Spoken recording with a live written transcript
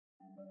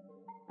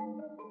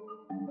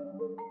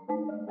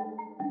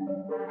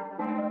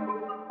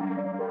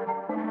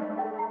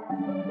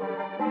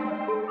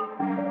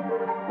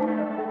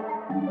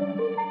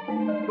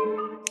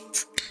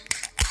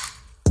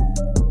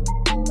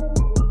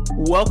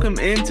Welcome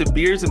into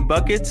Beers and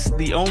Buckets,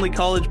 the only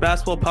college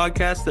basketball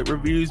podcast that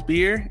reviews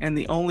beer and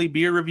the only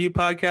beer review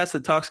podcast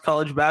that talks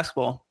college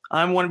basketball.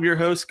 I'm one of your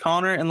hosts,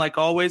 Connor, and like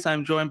always,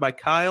 I'm joined by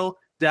Kyle,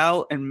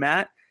 Dal, and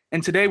Matt.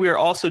 And today we are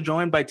also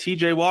joined by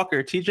TJ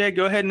Walker. TJ,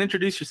 go ahead and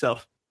introduce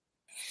yourself.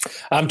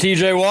 I'm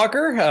TJ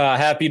Walker.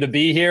 Happy to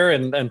be here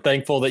and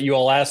thankful that you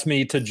all asked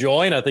me to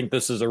join. I think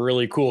this is a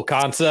really cool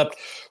concept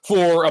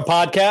for a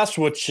podcast,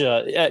 which,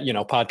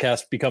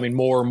 podcasts becoming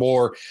more and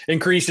more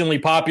increasingly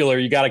popular.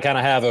 You got to kind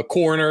of have a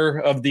corner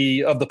of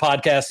the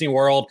podcasting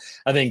world.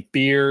 I think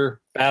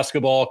beer,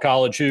 basketball,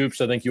 college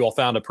hoops, I think you all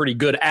found a pretty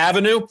good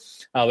avenue.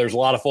 There's a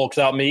lot of folks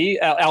out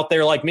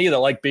there like me that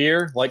like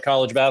beer, like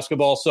college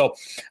basketball. So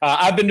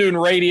I've been doing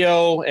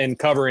radio and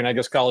covering, I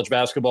guess, college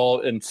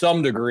basketball in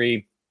some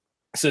degree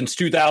since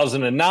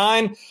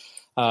 2009.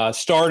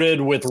 Started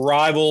with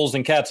Rivals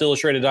and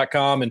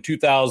CatsIllustrated.com in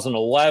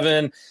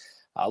 2011.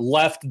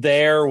 Left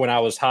there when I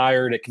was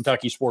hired at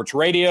Kentucky Sports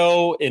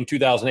Radio in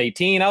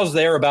 2018. I was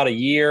there about a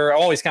year. I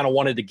always kind of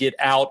wanted to get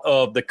out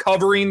of the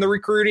covering the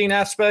recruiting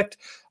aspect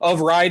of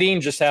writing.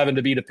 Just having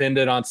to be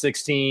dependent on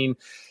 16,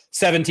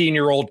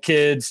 17-year-old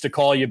kids to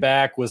call you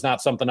back was not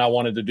something I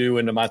wanted to do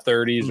into my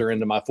 30s or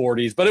into my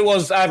 40s, but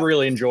I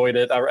really enjoyed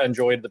it. I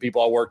enjoyed the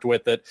people I worked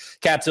with at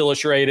Cats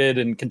Illustrated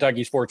and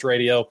Kentucky Sports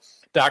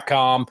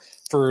Radio.com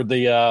for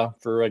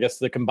I guess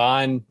the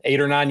combined 8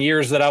 or 9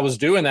 years that I was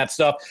doing that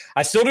stuff.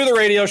 I still do the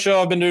radio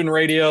show. I've been doing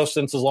radio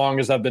since as long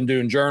as I've been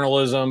doing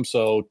journalism.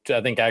 So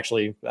I think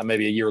actually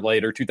maybe a year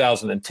later,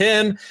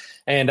 2010.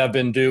 And I've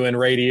been doing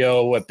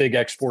radio at Big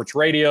X Sports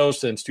Radio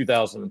since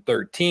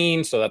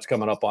 2013. So that's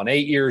coming up on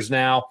 8 years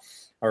now,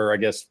 or I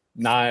guess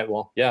 9.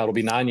 Well, yeah, it'll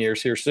be 9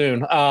 years here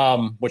soon,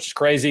 which is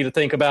crazy to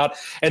think about.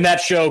 And that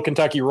show,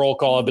 Kentucky Roll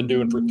Call, I've been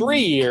doing for 3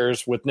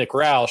 years with Nick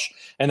Roush.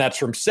 And that's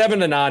from 7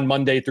 to 9,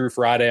 Monday through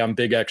Friday on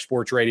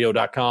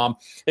BigXSportsRadio.com.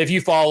 If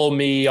you follow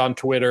me on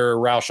Twitter,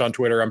 Roush on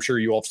Twitter, I'm sure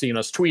you all have seen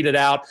us tweet it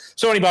out.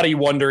 So anybody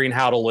wondering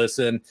how to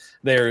listen,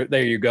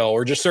 there you go.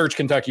 Or just search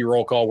Kentucky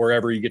Roll Call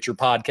wherever you get your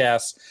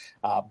podcasts.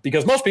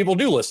 Because most people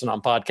do listen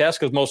on podcasts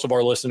because most of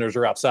our listeners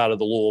are outside of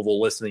the Louisville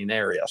listening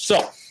area.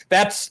 So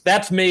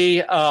that's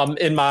me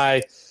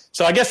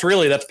so I guess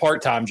really that's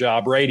part-time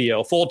job,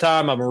 radio.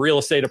 Full-time, I'm a real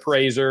estate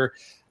appraiser.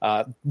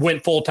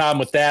 Went full-time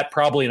with that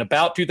probably in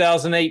about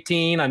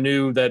 2018. I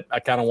knew that I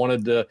kind of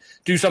wanted to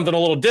do something a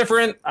little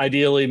different,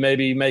 ideally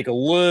maybe make a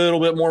little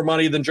bit more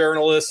money than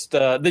journalists,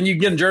 than you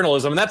get in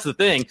journalism. And that's the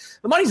thing.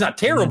 The money's not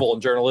terrible in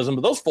journalism,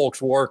 but those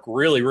folks work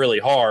really, really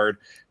hard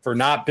for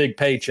not big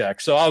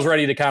paychecks. So I was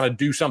ready to kind of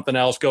do something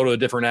else, go to a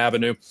different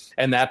avenue.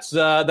 And that's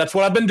what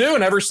I've been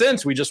doing ever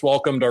since. We just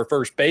welcomed our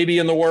first baby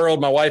in the world,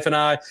 my wife and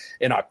I,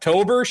 in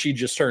October. She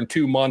just turned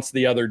 2 months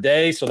the other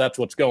day. So that's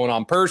what's going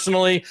on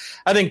personally.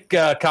 I think,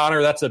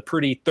 Connor, that's a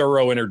pretty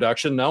thorough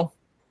introduction, no?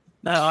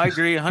 No, I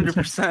agree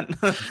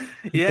 100%.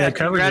 Yeah,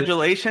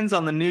 congratulations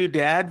on the new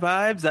dad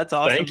vibes. That's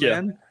awesome, Thank you.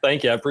 Man.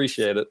 Thank you. I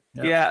appreciate it.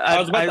 Yeah, I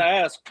was about to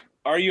ask,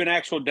 are you an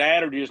actual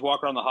dad, or do you just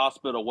walk around the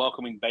hospital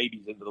welcoming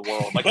babies into the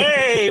world? Like,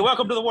 hey,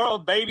 welcome to the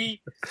world,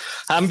 baby.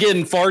 I'm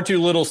getting far too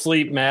little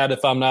sleep, Matt,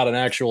 if I'm not an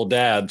actual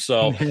dad.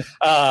 So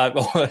I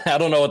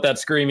don't know what that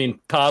screaming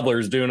toddler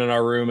is doing in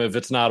our room if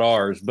it's not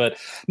ours. But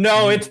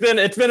no, it's been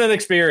an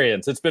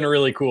experience. It's been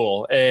really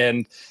cool.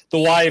 And the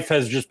wife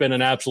has just been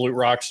an absolute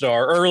rock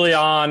star. Early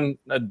on,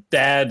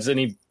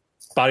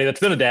 anybody that's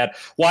been a dad,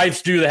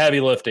 wives do the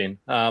heavy lifting.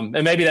 And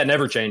maybe that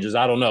never changes.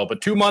 I don't know.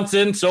 But 2 months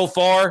in so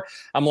far,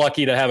 I'm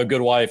lucky to have a good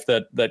wife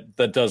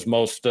that does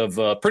most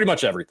of pretty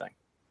much everything.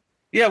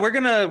 Yeah, we're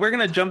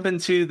gonna jump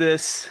into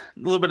this a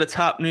little bit of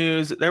top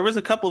news. There was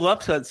a couple of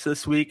upsets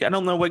this week. I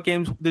don't know, what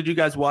games did you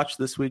guys watch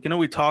this week? I know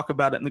we talk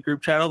about it in the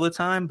group chat all the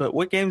time, but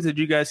what games did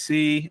you guys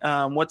see?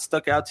 What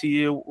stuck out to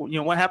you?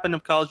 What happened in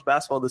college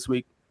basketball this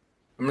week?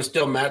 I'm gonna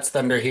steal Matt's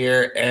thunder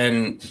here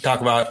and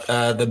talk about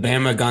the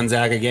Bama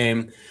Gonzaga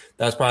game.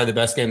 That was probably the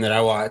best game that I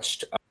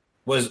watched.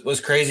 Was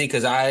crazy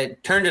because I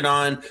turned it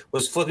on,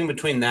 was flipping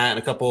between that and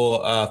a couple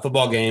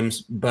football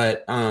games,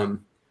 but turned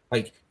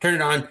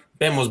it on,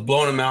 Bama was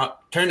blowing them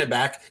out, turned it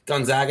back.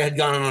 Gonzaga had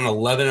gone on an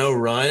 11-0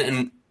 run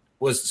and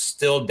was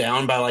still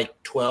down by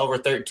 12 or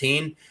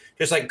 13.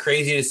 Just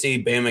crazy to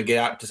see Bama get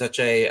out to such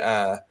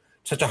a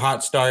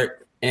hot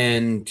start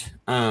and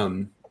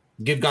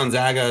give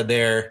Gonzaga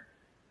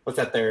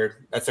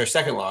that's their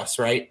second loss,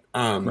 right?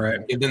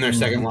 Right. Give them their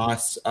second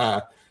loss.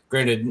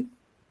 Granted,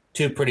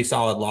 2 pretty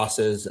solid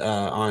losses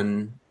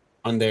on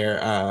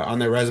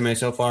their resume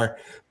so far,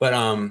 but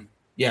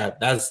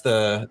that was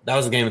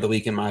the game of the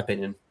week in my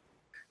opinion.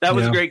 That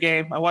was a great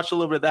game. I watched a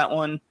little bit of that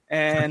one,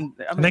 and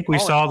I think we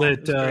saw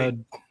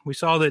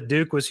that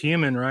Duke was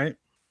human, right?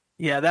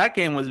 Yeah, that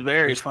game was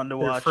very fun to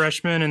watch. They're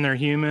freshmen and they're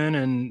human,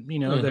 and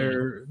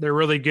they're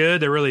really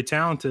good. They're really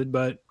talented,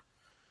 but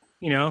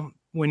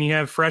when you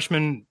have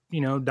freshmen,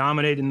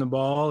 dominating the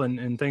ball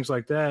and things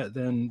like that,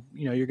 then,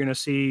 you're going to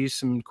see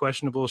some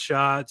questionable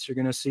shots. You're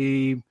going to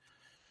see,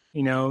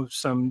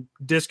 some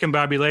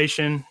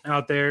discombobulation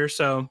out there.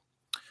 So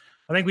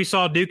I think we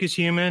saw Duke is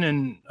human,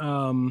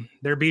 and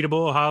they're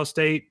beatable. Ohio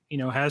State,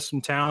 has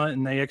some talent,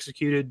 and they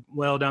executed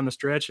well down the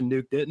stretch, and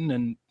Duke didn't,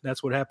 and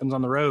that's what happens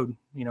on the road.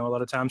 A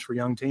lot of times for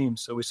young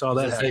teams. So we saw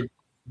that happen.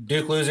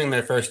 Duke losing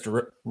their first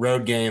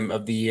road game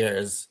of the year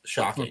is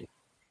shocking.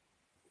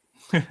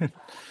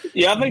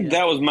 Yeah, I think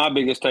that was my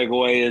biggest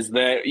takeaway is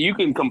that you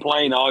can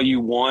complain all you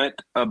want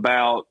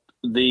about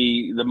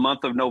the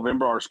month of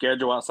November, our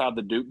schedule outside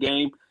the Duke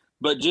game,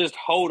 but just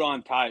hold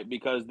on tight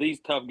because these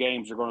tough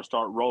games are going to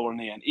start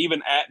rolling in.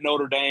 Even at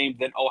Notre Dame,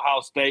 then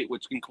Ohio State,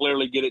 which can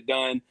clearly get it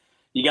done.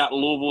 You got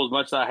Louisville, as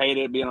much as I hate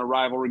it being a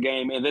rivalry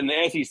game, and then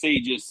the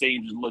SEC just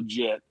seems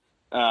legit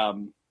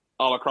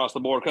all across the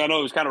board. Because I know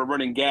it was kind of a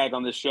running gag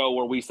on this show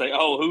where we say,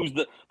 "Oh, who's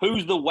the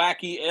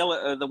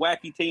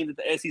wacky team that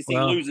the SEC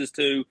loses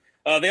to?"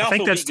 They also I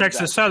think that's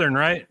Texas Southern,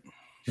 right?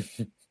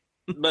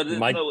 But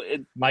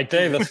Mike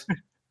Davis,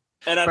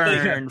 and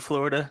I think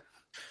Florida.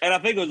 And I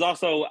think it was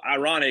also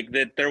ironic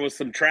that there was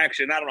some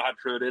traction. I don't know how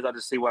true it is. I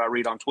just see what I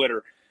read on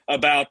Twitter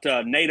about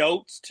Nate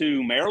Oates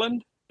to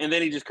Maryland, and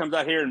then he just comes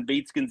out here and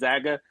beats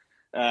Gonzaga,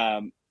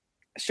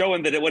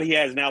 showing that what he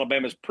has in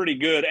Alabama is pretty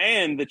good,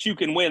 and that you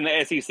can win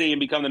the SEC and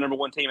become the number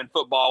one team in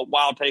football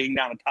while taking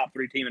down a top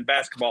 3 team in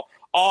basketball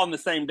all on the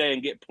same day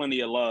and get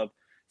plenty of love.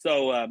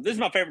 So this is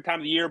my favorite time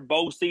of the year,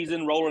 bowl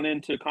season, rolling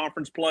into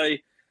conference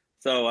play.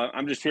 So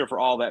I'm just here for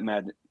all that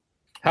magic.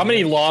 How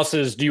many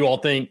losses do you all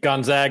think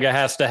Gonzaga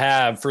has to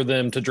have for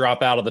them to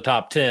drop out of the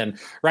top 10?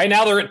 Right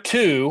now they're at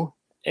 2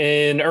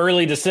 in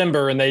early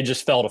December, and they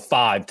just fell to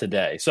 5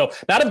 today. So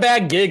not a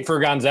bad gig for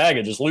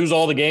Gonzaga. Just lose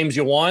all the games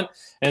you want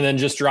and then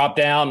just drop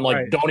down,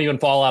 don't even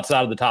fall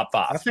outside of the top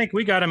 5. I think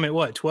we got them at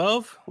what,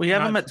 12? We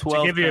have them at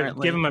 12 give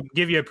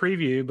you a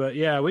preview, but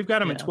yeah, we've got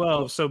them at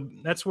 12. So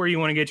that's where you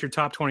want to get your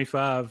top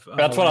 25.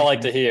 That's what I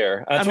like to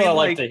hear. That's what I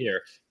like to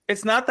hear.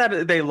 It's not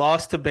that they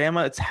lost to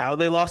Bama. It's how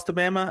they lost to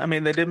Bama. I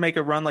mean, they did make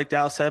a run like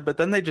Dallas said, but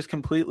then they just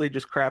completely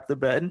just crapped the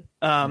bed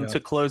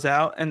to close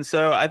out. And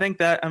so I think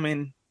that,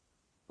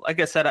 like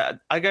I said,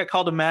 I got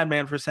called a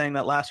madman for saying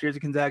that last year's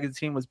Gonzaga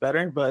team was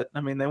better, but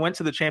they went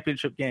to the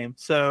championship game.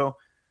 So,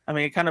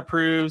 it kind of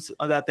proves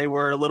that they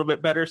were a little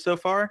bit better so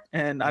far.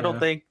 And I don't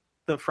think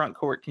the front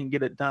court can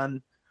get it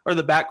done, or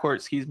the back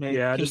court, can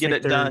get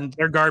it done.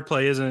 Their guard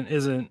play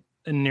isn't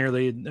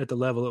nearly at the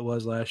level it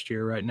was last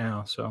year right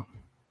now. So.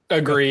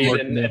 Agreed.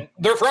 And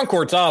their front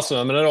court's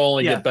awesome, and it'll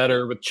only get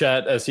better with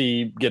Chet as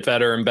he gets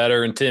better and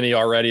better. And Timmy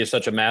already is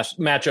such a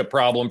matchup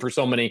problem for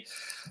so many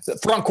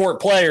front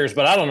court players,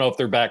 but I don't know if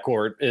their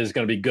backcourt is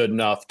going to be good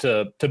enough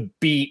to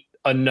beat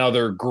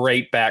another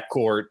great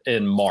backcourt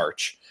in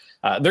March.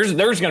 There's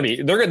going to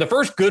be the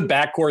first good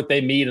backcourt they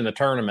meet in the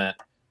tournament.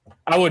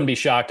 I wouldn't be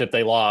shocked if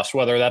they lost,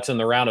 whether that's in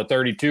the round of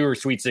 32 or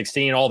Sweet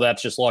 16. All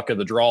that's just luck of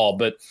the draw,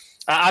 but.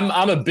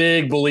 I'm a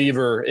big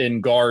believer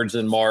in guards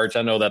in March.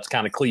 I know that's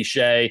kind of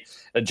cliche.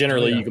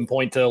 Generally, you can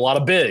point to a lot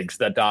of bigs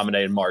that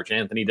dominate in March.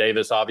 Anthony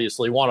Davis,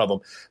 obviously, one of them.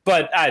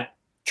 But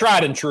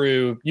tried and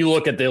true, you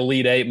look at the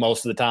Elite Eight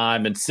most of the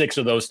time, and 6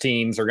 of those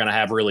teams are going to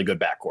have really good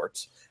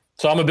backcourts.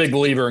 So I'm a big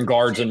believer in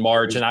guards in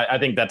March, and I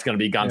think that's going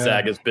to be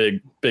Gonzaga's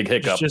big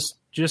hiccup. Just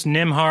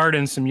Nembhard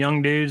and some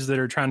young dudes that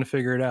are trying to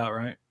figure it out,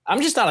 right? I'm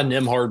just not a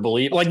Nembhard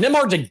believer. Like,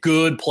 Nembhard's a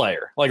good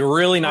player, like a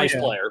really nice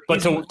player.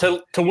 But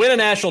to win a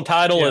national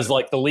title as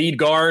like the lead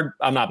guard,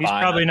 I'm not buying.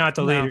 He's probably not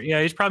the leader.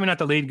 Yeah, he's probably not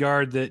the lead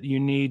guard that you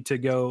need to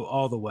go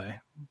all the way.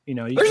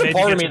 There's a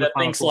part of me that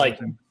thinks like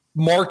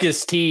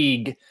Marcus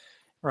Teague,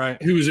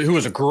 right, who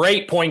was a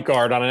great point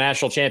guard on a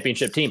national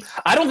championship team.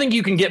 I don't think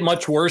you can get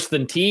much worse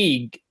than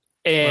Teague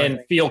and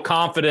feel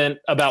confident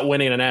about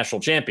winning a national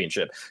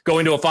championship.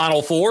 Going to a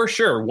Final Four,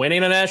 sure.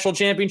 Winning a national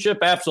championship,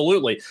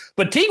 absolutely.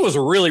 But Teague was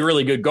a really,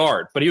 really good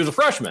guard, but he was a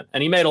freshman,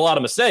 and he made a lot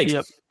of mistakes.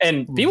 Yep.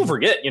 And people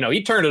forget,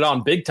 he turned it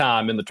on big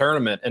time in the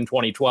tournament in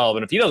 2012.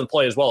 And if he doesn't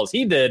play as well as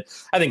he did,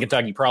 I think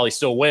Kentucky probably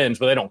still wins,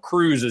 but they don't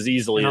cruise as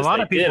easily as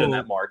they did in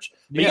that March.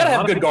 But you got to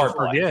have good guard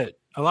play.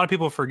 A lot of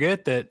people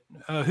forget that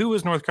who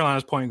was North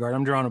Carolina's point guard?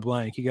 I'm drawing a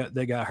blank.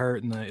 They got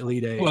hurt in the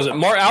Elite Eight. Was it?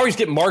 I always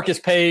get Marcus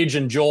Page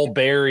and Joel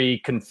Berry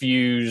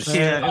confused.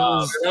 That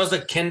was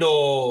a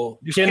Kendall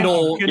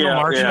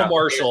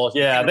Marshall.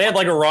 Yeah, they had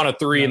like a run of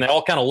 3, and they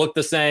all kind of looked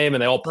the same,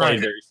 and they all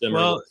played very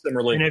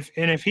similarly.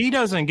 And if he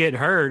doesn't get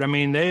hurt,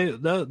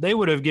 they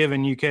would have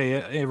given UK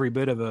every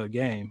bit of a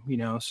game.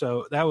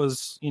 So that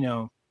was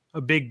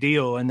a big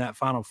deal in that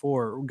Final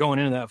Four, going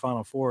into that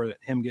Final Four, that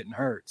him getting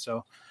hurt.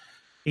 So.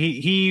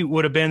 He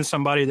would have been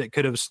somebody that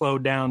could have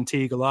slowed down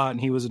Teague a lot, and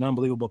he was an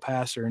unbelievable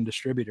passer and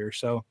distributor.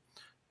 So,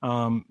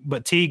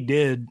 but Teague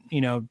did,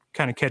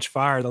 kind of catch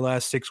fire the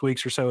last 6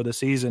 weeks or so of the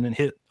season and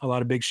hit a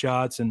lot of big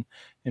shots and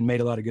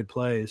made a lot of good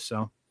plays.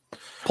 So,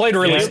 played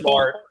really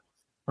smart.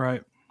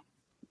 Right.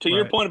 To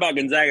your point about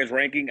Gonzaga's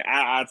ranking,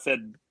 I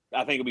said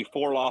I think it'll be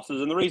 4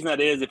 losses, and the reason that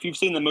is, if you've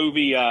seen the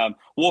movie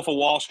Wolf of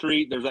Wall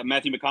Street, there's that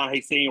Matthew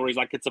McConaughey scene where he's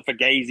like, "It's a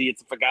Fugazi,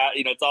 it's a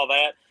Fugazi," it's all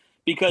that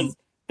because.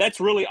 That's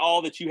really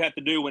all that you have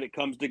to do when it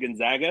comes to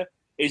Gonzaga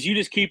is you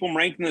just keep them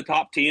ranked in the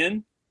top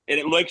 10, and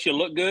it makes you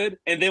look good.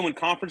 And then when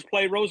conference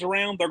play rolls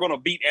around, they're going to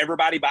beat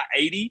everybody by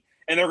 80,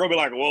 and they're going to be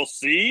like, well,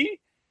 see,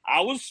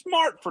 I was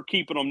smart for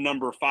keeping them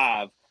number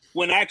 5.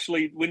 When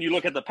actually, when you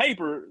look at the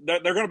paper, they're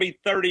going to be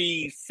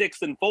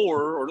 36-4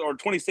 or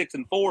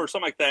 26-4 or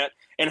something like that,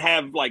 and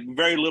have like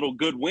very little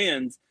good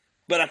wins.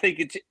 But I think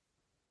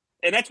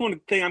and that's one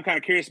thing I'm kind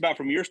of curious about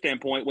from your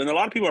standpoint. When a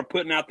lot of people are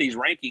putting out these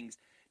rankings,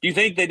 do you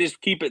think they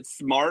just keep it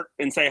smart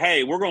and say,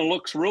 hey, we're going to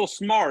look real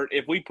smart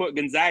if we put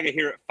Gonzaga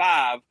here at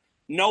 5,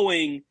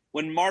 knowing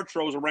when March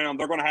rolls around,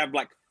 they're going to have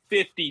like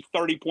 50,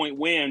 30-point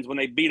wins when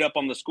they beat up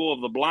on the School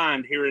of the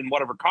Blind here in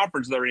whatever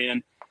conference they're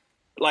in?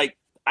 Like,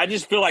 I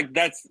just feel like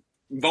that's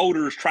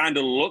voters trying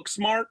to look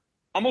smart.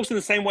 Almost in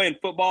the same way in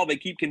football, they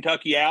keep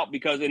Kentucky out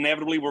because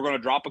inevitably we're going to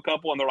drop a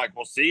couple, and they're like,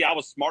 well, see, I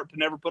was smart to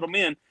never put them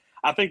in.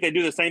 I think they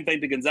do the same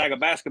thing to Gonzaga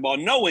basketball,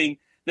 knowing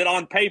that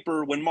on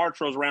paper, when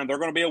March rolls around, they're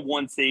going to be a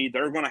 1 seed.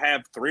 They're going to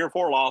have 3 or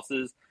 4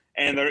 losses,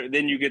 and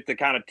then you get to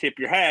kind of tip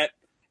your hat.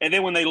 And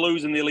then when they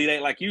lose in the Elite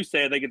Eight, like you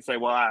said, they can say,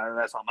 well,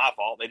 that's not my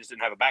fault. They just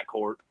didn't have a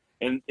backcourt.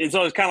 And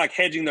so it's kind of like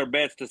hedging their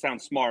bets to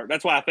sound smart.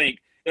 That's why I think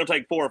it'll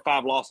take 4 or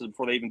 5 losses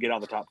before they even get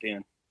out of the top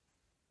 10.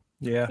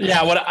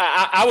 Yeah. What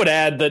I would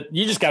add that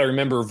you just got to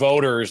remember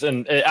voters,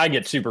 and I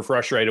get super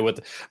frustrated with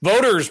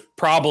voters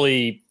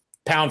probably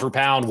pound for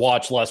pound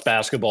watch less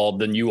basketball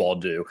than you all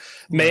do.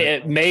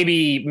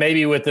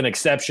 Maybe with an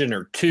exception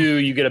or 2,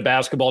 you get a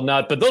basketball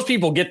nut, but those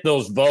people get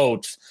those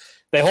votes.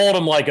 They hold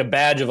them like a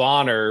badge of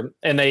honor,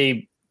 and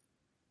they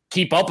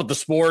keep up with the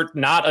sport,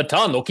 not a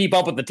ton. They'll keep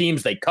up with the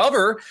teams they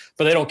cover,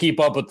 but they don't keep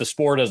up with the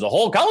sport as a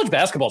whole. College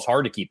basketball is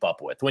hard to keep up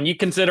with. When you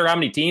consider how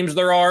many teams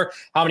there are,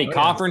 how many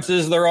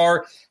conferences there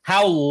are,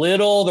 how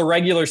little the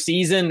regular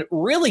season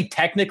really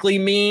technically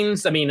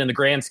means. I mean, in the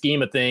grand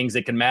scheme of things,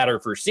 it can matter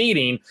for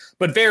seeding,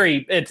 but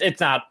it's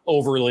not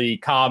overly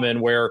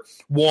common where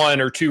 1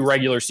 or 2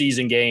 regular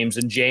season games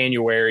in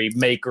January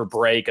make or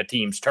break a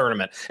team's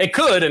tournament. It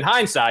could in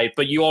hindsight,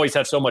 but you always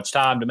have so much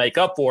time to make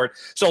up for it.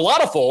 So a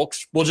lot of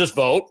folks will just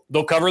vote,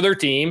 they'll cover their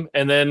team,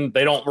 and then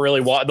they don't really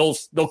watch.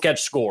 They'll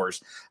catch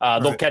scores.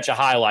 They'll catch a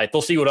highlight.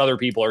 They'll see what other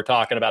people are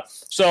talking about.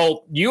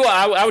 So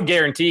I would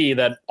guarantee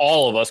that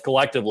all of us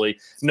collectively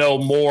know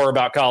more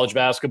about college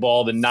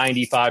basketball than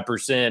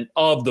 95%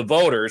 of the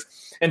voters.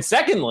 And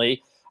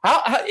secondly,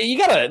 how you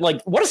gotta,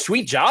 like, what a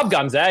sweet job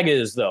Gonzaga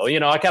is, though. You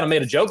know, I kind of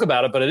made a joke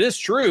about it, but it is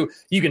true.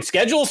 You can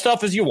schedule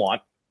stuff as you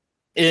want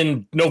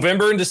in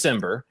November and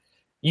December.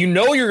 You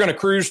know you're going to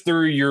cruise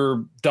through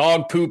your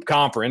dog poop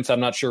conference. I'm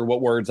not sure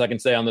what words I can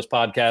say on this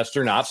podcast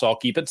or not, so I'll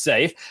keep it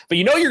safe. But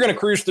you know you're going to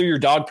cruise through your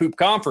dog poop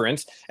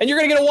conference, and you're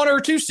going to get a 1 or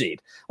a 2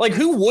 seed. Like,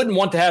 who wouldn't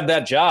want to have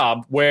that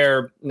job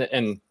where,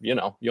 and, you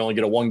know, you only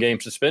get a 1-game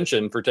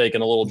suspension for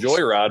taking a little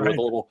joyride with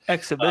a little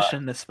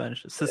exhibition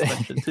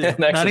suspension too.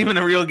 Not even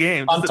a real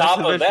game. On top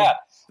of that.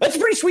 That's a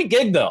pretty sweet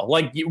gig, though.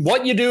 Like,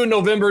 what you do in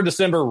November,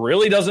 December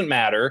really doesn't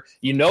matter.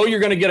 You know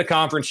you're going to get a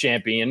conference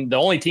champion. The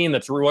only team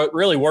that's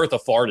really worth a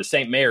fart is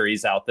St.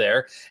 Mary's out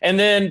there. And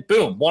then,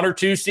 boom, 1 or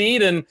 2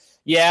 seed. And,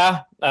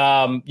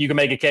 you can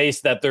make a case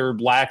that their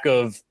lack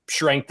of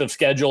strength of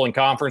schedule and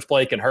conference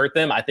play can hurt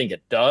them. I think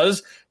it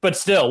does. But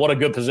still, what a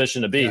good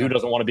position to be. Yeah. Who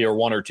doesn't want to be a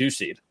 1 or 2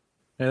 seed?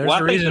 Yeah,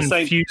 there's a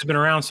reason Few's been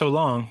around so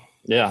long.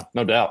 Yeah,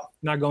 no doubt.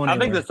 Not going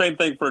anywhere. I think the same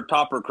thing for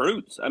top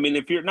recruits. I mean,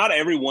 if you're not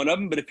every one of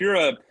them, but if you're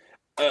a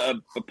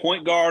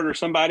point guard or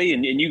somebody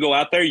and you go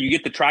out there, you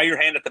get to try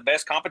your hand at the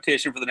best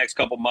competition for the next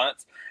couple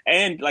months.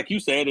 And like you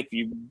said, if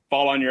you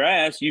fall on your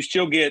ass,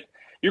 you're going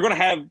to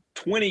have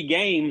 20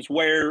 games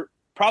where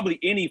probably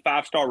any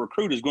 5-star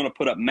recruit is going to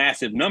put up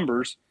massive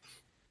numbers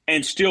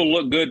and still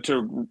look good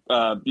to,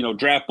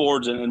 draft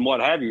boards and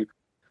what have you.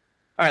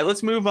 All right,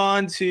 let's move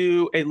on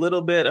to a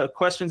little bit of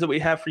questions that we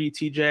have for you,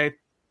 TJ.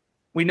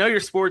 We know your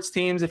sports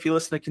teams. If you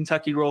listen to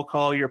Kentucky Roll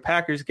Call, you're a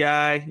Packers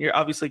guy. You're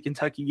obviously a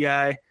Kentucky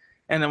guy.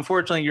 And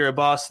unfortunately, you're a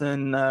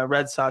Boston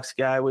Red Sox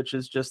guy, which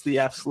is just the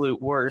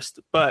absolute worst.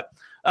 But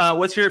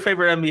what's your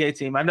favorite NBA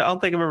team? I don't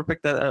think I've ever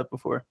picked that up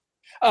before.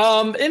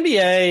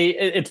 NBA,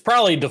 it's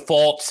probably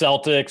default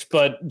Celtics,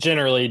 but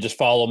generally just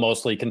follow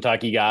mostly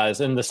Kentucky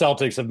guys. And the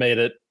Celtics have made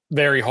it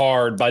very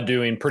hard by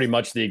doing pretty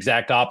much the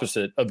exact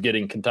opposite of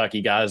getting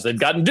Kentucky guys. They've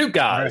gotten Duke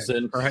guys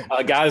and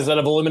guys that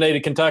have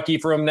eliminated Kentucky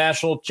from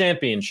national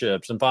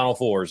championships and Final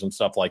Fours and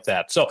stuff like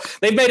that. So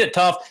they've made it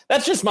tough.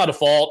 That's just my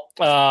default,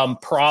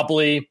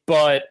 probably.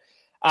 But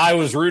I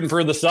was rooting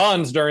for the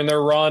Suns during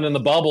their run in the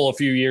bubble a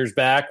few years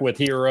back with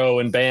Hero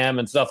and Bam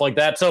and stuff like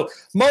that. So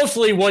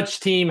mostly which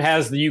team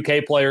has the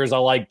UK players I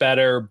like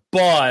better,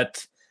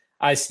 but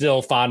I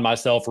still find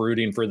myself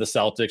rooting for the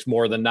Celtics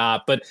more than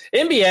not. But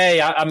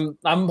NBA,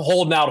 I'm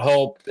holding out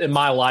hope in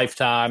my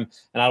lifetime,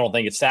 and I don't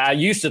think it's sad. I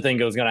used to think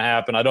it was going to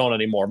happen. I don't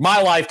anymore.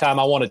 My lifetime,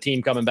 I want a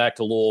team coming back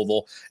to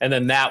Louisville, and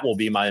then that will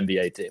be my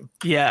NBA team.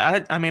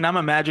 Yeah, I mean, I'm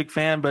a Magic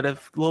fan, but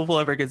if Louisville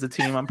ever gets a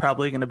team, I'm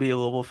probably going to be a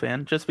Louisville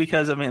fan just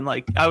because, I mean,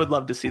 like, I would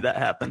love to see that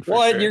happen.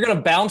 What, sure. You're going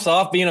to bounce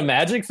off being a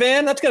Magic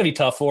fan? That's going to be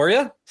tough for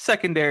you.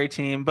 Secondary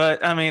team,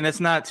 but, I mean, it's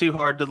not too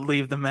hard to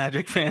leave the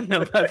Magic fan.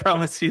 No, I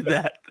promise you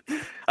that.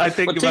 I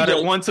think about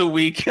it once a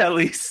week at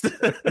least.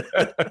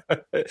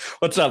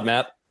 What's up,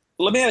 Matt?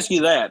 Let me ask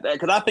you that,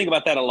 because I think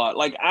about that a lot.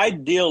 Like,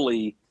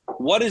 ideally,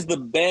 what is the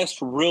best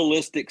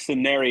realistic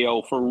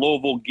scenario for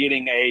Louisville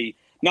getting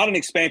not an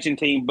expansion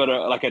team, but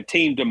a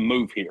team to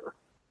move here?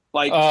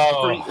 Like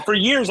for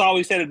years, I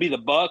always said it'd be the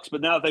Bucks,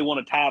 but now that they won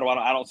a title,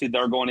 I don't see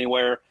they're going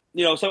anywhere.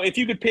 So if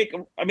you could pick,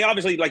 I mean,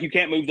 obviously, like you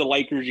can't move the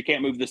Lakers, you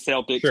can't move the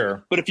Celtics,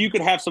 sure. But if you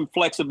could have some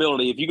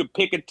flexibility, if you could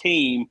pick a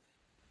team,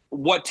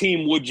 what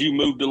team would you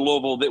move to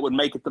Louisville that would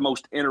make it the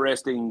most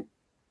interesting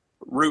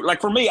route? Like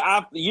for me,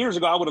 years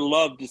ago, I would have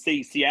loved to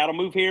see Seattle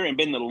move here and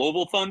been the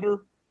Louisville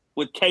Thunder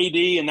with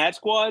KD and that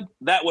squad.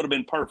 That would have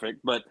been perfect.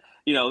 But,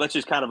 that's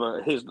just kind of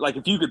like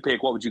if you could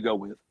pick, what would you go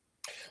with?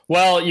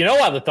 Well, you know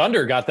why the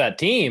Thunder got that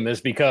team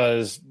is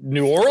because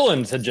New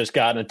Orleans had just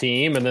gotten a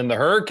team, and then the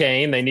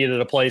Hurricane, they needed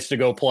a place to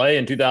go play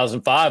in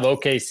 2005.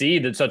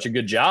 OKC did such a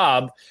good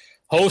job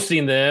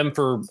hosting them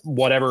for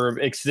whatever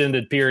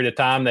extended period of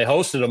time they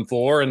hosted them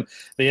for. And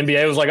the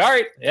NBA was like, all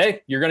right,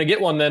 hey, you're going to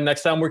get one then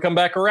next time we come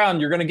back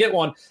around, you're going to get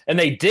one. And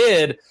they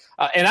did.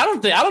 And I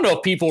don't know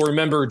if people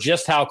remember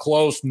just how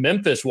close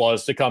Memphis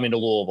was to coming to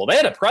Louisville. They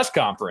had a press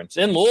conference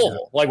in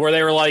Louisville, where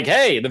they were like,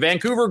 hey, the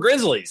Vancouver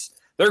Grizzlies,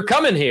 they're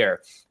coming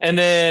here. And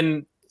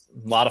then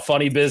a lot of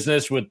funny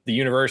business with the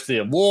University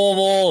of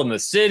Louisville and the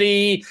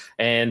city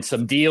and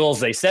some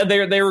deals they said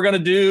they were going to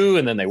do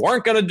and then they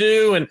weren't going to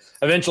do. And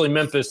eventually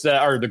Memphis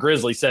or the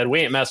Grizzlies said, we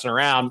ain't messing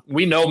around.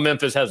 We know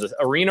Memphis has an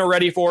arena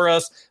ready for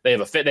us. They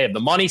have they have the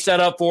money set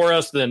up for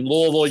us. Then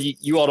Louisville,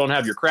 you all don't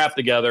have your crap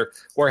together.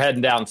 We're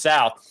heading down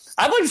south.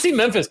 I'd like to see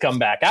Memphis come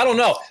back. I don't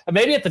know.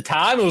 Maybe at the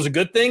time it was a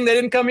good thing they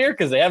didn't come here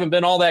because they haven't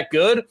been all that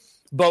good.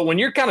 But when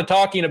you're kind of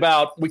talking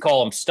about, we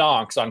call them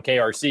stonks on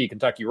KRC,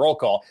 Kentucky Roll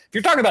Call. If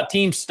you're talking about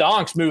team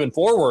stonks moving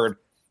forward,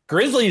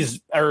 Grizzlies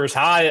are as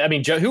high. I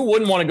mean, who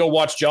wouldn't want to go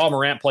watch Ja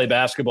Morant play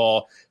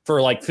basketball for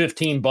like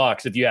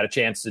 $15 if you had a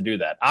chance to do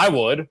that? I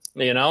would,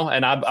 and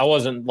I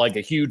wasn't like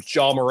a huge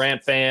Ja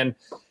Morant fan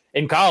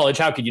in college.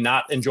 How could you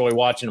not enjoy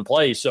watching him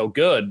play? He's so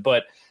good.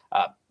 But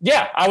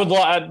I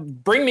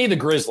would bring me the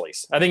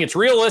Grizzlies. I think it's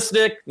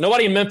realistic.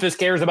 Nobody in Memphis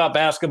cares about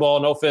basketball.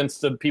 No offense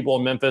to people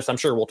in Memphis. I'm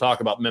sure we'll talk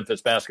about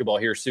Memphis basketball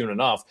here soon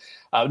enough.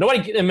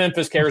 Nobody in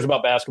Memphis cares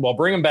about basketball.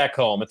 Bring them back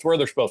home. It's where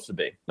they're supposed to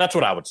be. That's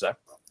what I would say.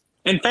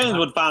 And fans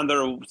would find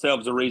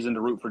themselves a reason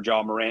to root for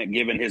Ja Morant,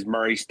 given his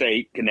Murray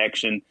State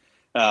connection.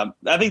 I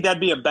think that'd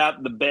be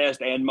about the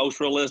best and most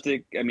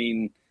realistic. I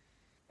mean,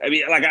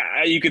 like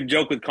you could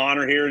joke with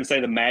Connor here and say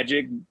the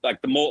Magic,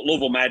 like the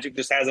Louisville Magic,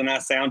 just has a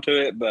nice sound to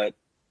it, but.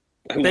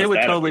 They would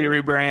totally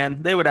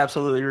rebrand. They would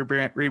absolutely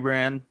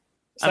rebrand.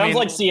 Sounds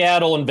like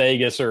Seattle and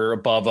Vegas are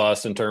above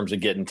us in terms of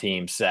getting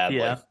teams, sadly.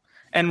 Yeah.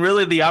 And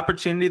really the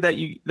opportunity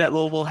that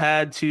Louisville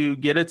had to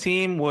get a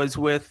team was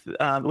with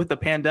the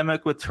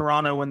pandemic with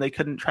Toronto when they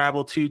couldn't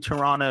travel to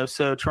Toronto.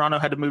 So Toronto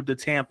had to move to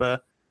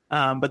Tampa.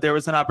 But there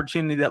was an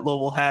opportunity that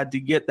Louisville had to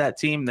get that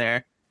team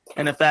there.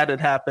 And if that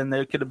had happened,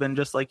 it could have been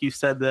just like you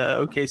said,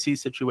 the OKC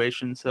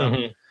situation. So,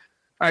 All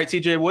right,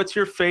 TJ, what's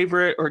your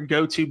favorite or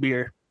go-to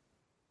beer?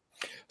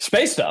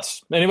 Space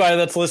Dust. Anybody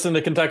that's listened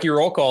to Kentucky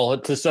Roll Call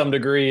to some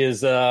degree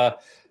is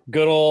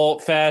good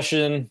old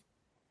fashioned.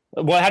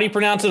 How do you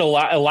pronounce it?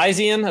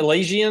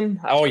 Elysian?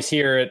 I always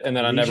hear it and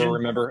then I never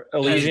remember.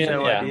 Elysian.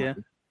 No idea.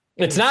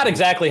 It's not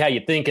exactly how you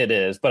think it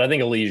is, but I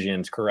think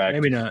Elysian's correct.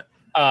 Maybe not.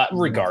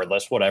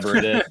 Regardless, whatever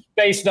it is.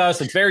 Space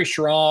Dust. It's very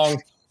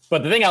strong,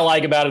 but the thing I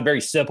like about it,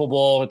 very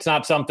sippable. It's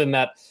not something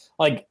that.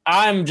 Like,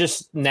 I'm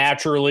just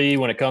naturally,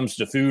 when it comes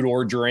to food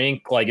or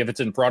drink, like if it's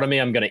in front of me,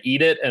 I'm going to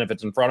eat it. And if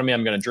it's in front of me,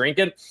 I'm going to drink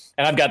it.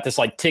 And I've got this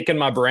like tick in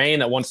my brain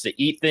that wants to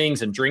eat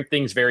things and drink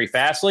things very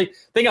fastly.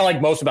 The thing I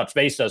like most about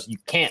Space Dust, you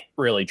can't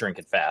really drink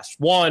it fast.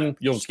 One,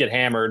 you'll just get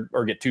hammered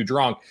or get too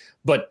drunk.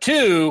 But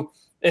two,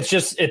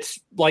 it's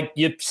like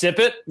you sip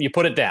it, you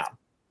put it down.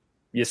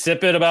 You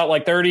sip it about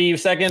like 30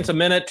 seconds, a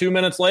minute, 2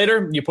 minutes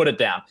later, you put it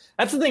down.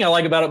 That's the thing I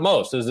like about it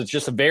most is it's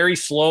just a very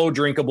slow,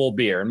 drinkable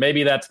beer. And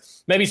maybe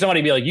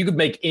somebody be like, you could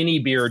make any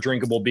beer a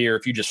drinkable beer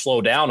if you just slow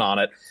down on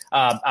it.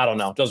 I don't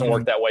know. It doesn't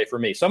work that way for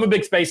me. So I'm a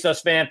big Space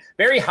Dust fan.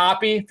 Very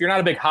hoppy. If you're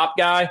not a big hop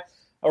guy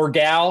or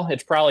gal,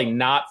 it's probably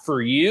not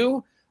for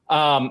you.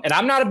 And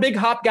I'm not a big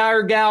hop guy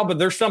or gal, but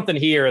there's something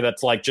here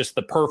that's like just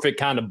the perfect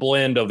kind of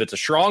blend of it's a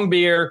strong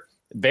beer,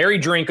 very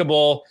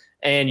drinkable,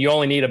 and you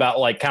only need about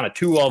like kind of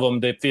two of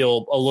them to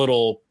feel a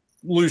little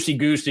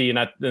loosey-goosey,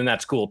 and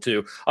that's cool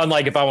too.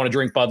 Unlike if I want to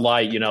drink Bud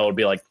Light, it'd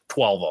be like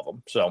 12 of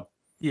them. So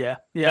yeah,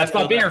 that's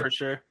my beer for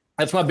sure.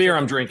 That's my beer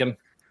I'm drinking.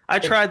 I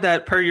tried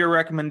that per your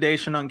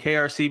recommendation on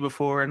KRC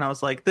before, and I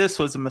was like, this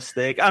was a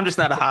mistake. I'm just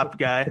not a hop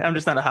guy. I'm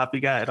just not a hoppy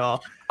guy at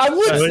all. I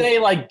would say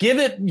like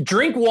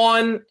drink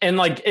one, and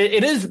like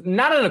it is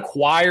not an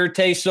acquired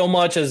taste so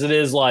much as it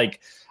is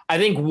like, I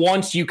think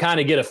once you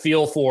kind of get a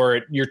feel for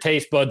it, your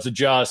taste buds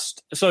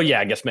adjust. So yeah,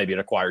 I guess maybe an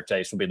acquired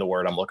taste would be the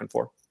word I'm looking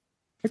for.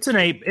 It's an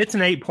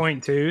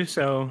 8.2,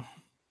 so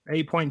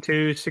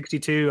 8.2,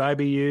 62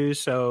 IBUs,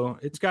 so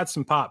it's got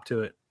some pop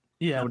to it.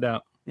 Yeah, no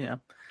doubt. Yeah.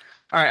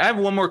 All right, I have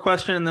one more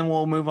question, and then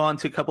we'll move on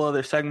to a couple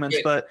other segments.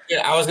 I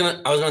was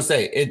gonna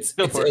say it's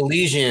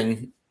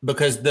Elysian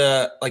because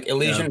the like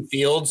Elysian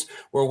Fields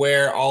were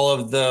where all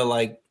of the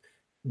like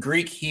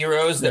Greek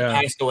heroes that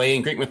passed away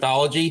in Greek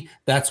mythology.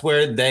 That's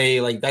where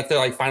that's their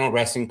like final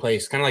resting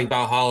place, kind of like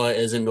Valhalla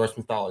is in Norse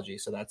mythology.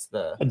 So that's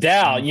the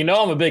Dow. You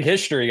know, I'm a big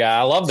history guy.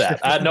 I love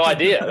that. I had no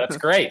idea. That's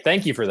great.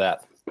 Thank you for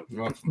that.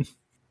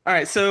 All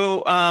right,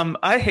 so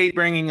I hate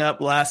bringing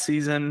up last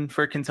season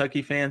for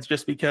Kentucky fans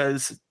just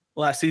because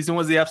last season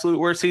was the absolute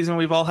worst season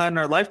we've all had in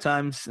our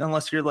lifetimes,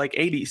 unless you're like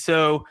 80.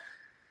 So,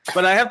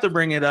 but I have to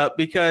bring it up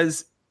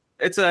because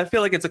I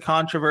feel like it's a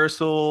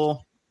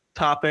controversial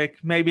topic.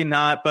 Maybe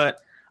not, but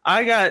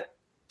I got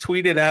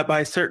tweeted at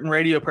by a certain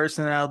radio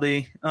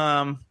personality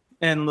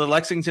in the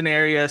Lexington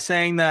area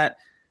saying that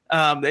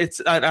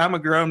I'm a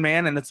grown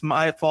man and it's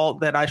my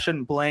fault that I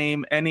shouldn't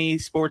blame any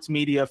sports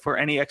media for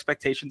any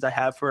expectations I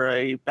have for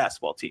a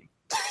basketball team.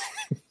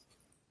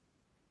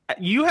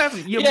 You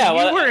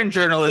were in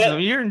journalism.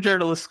 You're in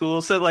journalist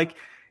school. So like,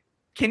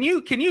 can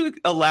you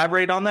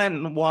elaborate on that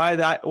and why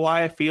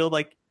I feel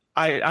like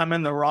I'm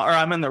in the wrong or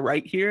I'm in the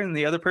right here and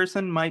the other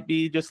person might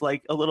be just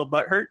like a little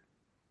butthurt?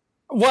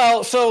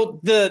 Well, so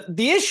the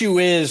issue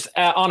is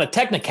on a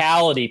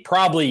technicality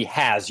probably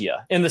has you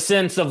in the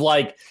sense of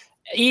like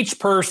each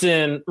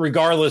person,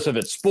 regardless of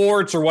its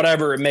sports or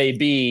whatever it may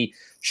be,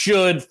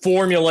 should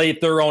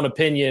formulate their own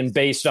opinion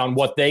based on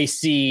what they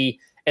see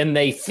and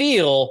they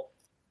feel.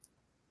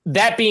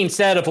 That being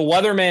said, if a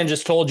weatherman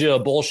just told you a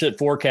bullshit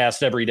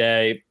forecast every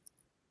day,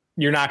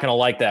 you're not going to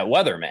like that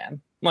weatherman.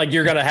 Like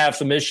you're going to have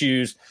some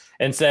issues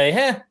and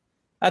say,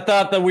 I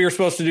thought that we were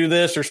supposed to do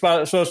this or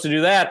supposed to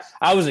do that.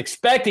 I was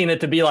expecting it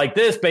to be like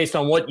this based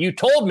on what you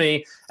told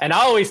me. And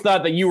I always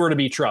thought that you were to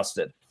be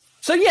trusted.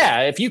 So,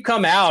 yeah, if you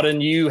come out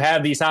and you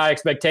have these high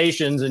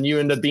expectations and you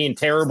end up being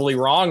terribly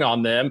wrong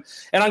on them.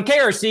 And on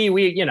KRC,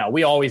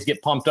 we always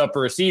get pumped up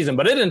for a season,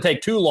 but it didn't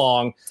take too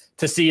long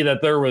to see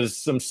that there was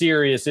some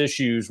serious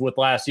issues with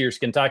last year's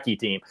Kentucky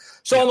team.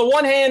 So on the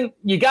one hand,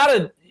 you got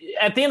to,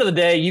 at the end of the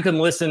day, you can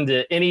listen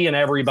to any and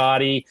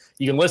everybody.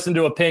 You can listen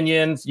to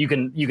opinions. You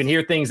can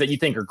hear things that you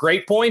think are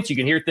great points. You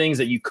can hear things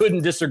that you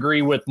couldn't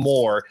disagree with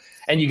more.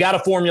 And you got to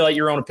formulate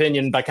your own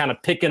opinion by kind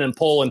of picking and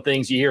pulling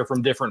things you hear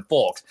from different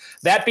folks.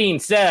 That being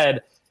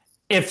said,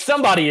 if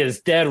somebody is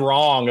dead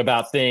wrong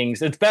about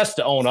things, it's best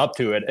to own up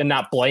to it and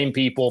not blame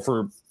people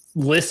for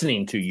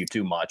listening to you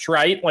too much,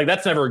 right? Like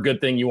that's never a good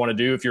thing you want to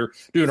do if you're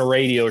doing a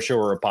radio show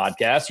or a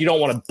podcast. You don't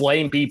want to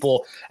blame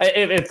people.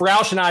 If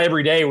Roush and I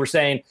every day were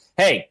saying,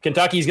 hey,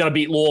 Kentucky's going to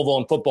beat Louisville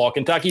in football,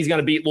 Kentucky's going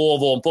to beat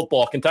Louisville in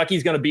football,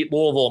 Kentucky's going to beat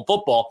Louisville in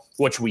football,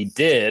 which we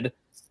did.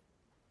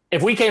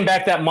 If we came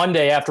back that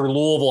Monday after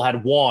Louisville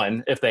had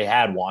won, if they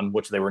had won,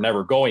 which they were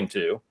never going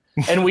to,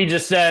 and we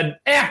just said,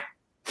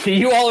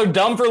 you all are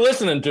dumb for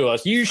listening to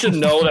us. You should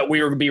know that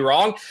we were going to be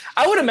wrong.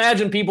 I would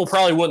imagine people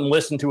probably wouldn't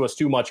listen to us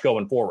too much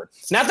going forward.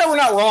 Not that we're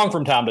not wrong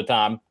from time to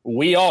time.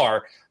 We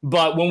are.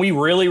 But when we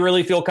really,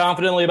 really feel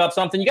confidently about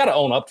something, you got to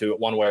own up to it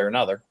one way or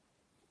another.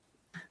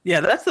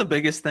 Yeah, that's the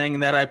biggest thing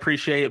that I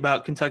appreciate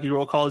about Kentucky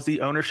Roll Call is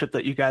the ownership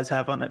that you guys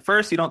have on it.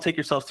 First, you don't take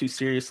yourselves too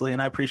seriously,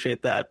 and I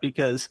appreciate that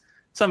because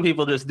some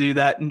people just do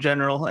that in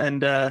general.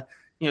 And,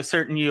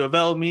 certain U of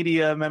L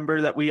media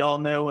member that we all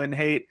know and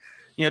hate,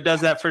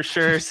 does that for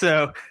sure.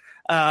 So,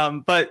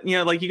 but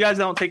like you guys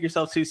don't take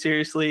yourself too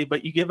seriously,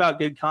 but you give out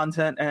good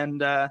content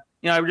and, I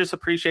just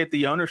appreciate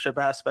the ownership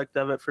aspect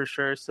of it for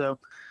sure. So,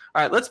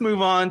 all right, let's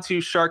move on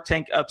to Shark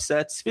Tank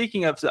upsets.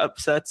 Speaking of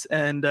upsets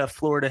and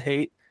Florida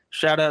hate,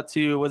 shout out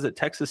to, was it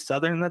Texas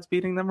Southern that's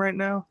beating them right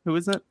now? Who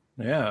is it?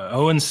 Yeah.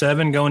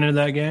 0-7 going into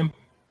that game.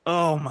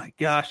 Oh my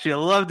gosh. You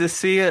love to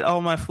see it. All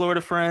my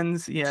Florida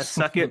friends. Yeah.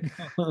 Suck it.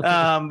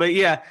 But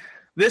yeah,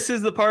 this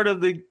is the part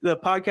of the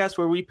podcast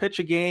where we pitch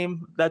a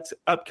game that's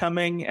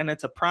upcoming and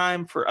it's a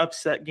prime for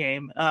upset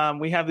game.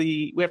 We have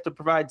to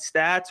provide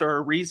stats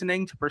or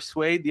reasoning to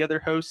persuade the other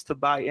host to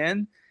buy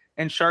in,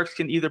 and Sharks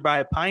can either buy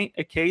a pint,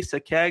 a case, a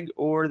keg,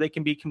 or they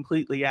can be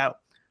completely out.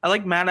 I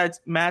like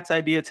Matt's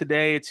idea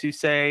today to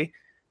say,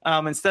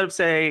 instead of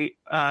say,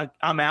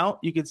 I'm out,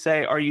 you could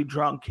say, are you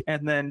drunk?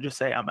 And then just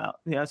say, I'm out.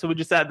 Yeah. So we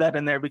just add that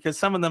in there because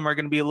some of them are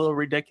going to be a little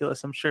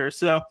ridiculous, I'm sure.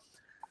 So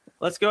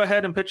let's go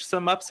ahead and pitch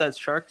some upsets,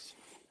 Sharks.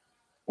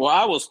 Well,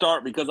 I will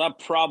start because I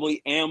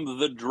probably am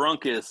the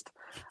drunkest.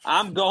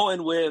 I'm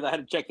going with, I had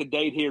to check the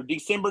date here,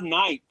 December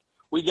 9th.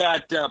 We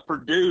got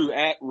Purdue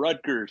at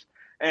Rutgers.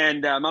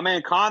 And my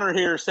man Connor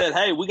here said,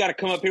 hey, we got to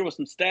come up here with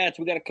some stats.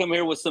 We got to come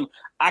here with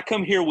I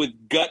come here with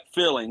gut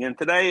feeling. And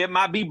today it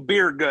might be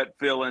beer gut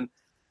feeling.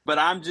 But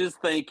I'm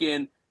just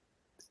thinking,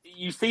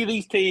 you see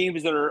these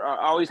teams that are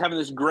always having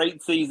this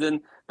great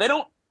season.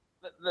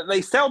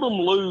 They seldom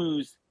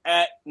lose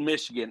at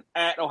Michigan,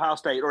 at Ohio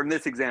State, or in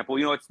this example,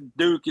 it's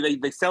Duke.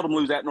 They seldom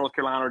lose at North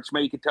Carolina, or it's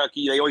maybe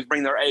Kentucky. They always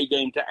bring their A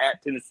game to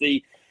at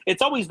Tennessee.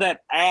 It's always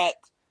that at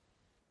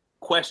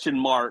question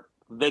mark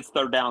that's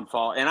their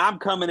downfall. And I'm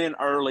coming in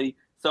early,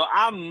 so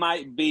I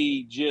might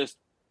be just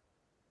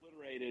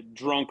obliterated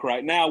drunk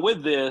right now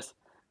with this,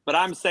 but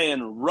I'm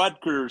saying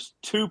Rutgers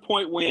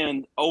 2-point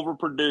win over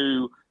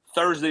Purdue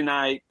Thursday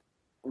night,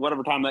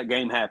 whatever time that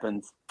game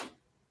happens.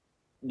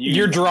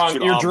 You're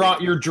drunk.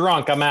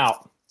 I'm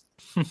out.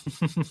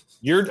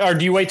 Or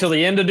do you wait till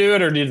the end to do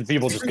it, or do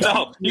people just go?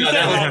 No, you said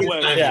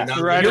halfway. Yeah,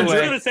 Right You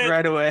away. could've said-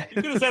 Right away.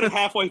 You could have said it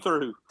halfway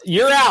through.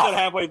 You're You said out.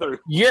 halfway through.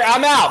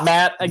 I'm out,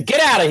 Matt. Get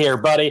out of here,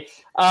 buddy.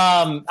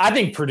 I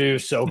think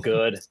Purdue's so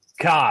good.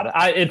 God,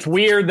 it's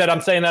weird that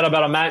I'm saying that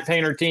about a Matt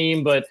Painter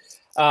team, but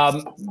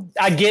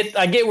I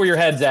get where your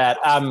head's at.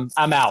 I'm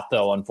out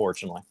though,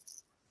 unfortunately.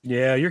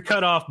 Yeah, you're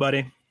cut off,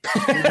 buddy.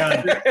 You're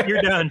done.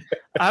 You're done.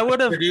 I would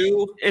have,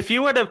 Purdue, if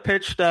you would have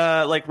pitched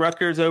like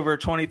Rutgers over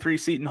 23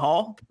 Seton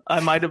Hall, I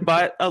might have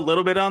bought a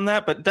little bit on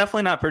that, but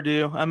definitely not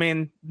Purdue. I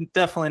mean,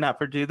 definitely not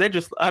Purdue.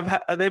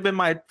 They've been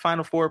my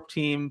Final Four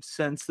team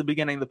since the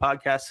beginning of the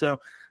podcast, so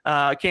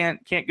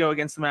can't go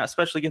against them,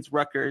 especially against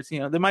Rutgers. You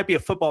know, they might be a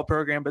football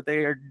program, but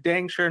they are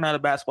dang sure not a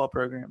basketball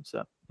program.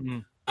 So.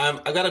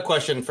 I've got a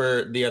question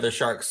for the other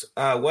Sharks.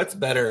 What's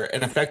better,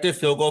 an effective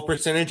field goal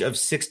percentage of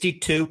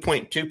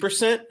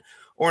 62.2%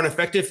 or an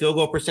effective field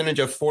goal percentage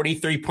of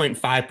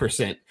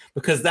 43.5%?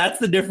 Because that's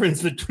the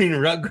difference between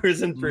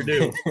Rutgers and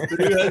Purdue.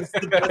 Purdue has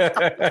the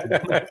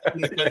best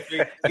in the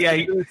country. Yeah,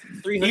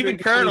 even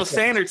Colonel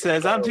Sanders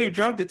says, "I'm too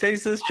drunk to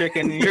taste this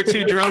chicken, and you're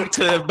too drunk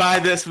to buy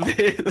this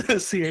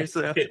here."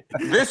 So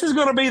This is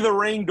going to be the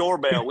Ring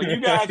doorbell. When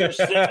you guys are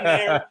sitting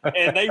there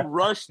and they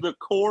rush the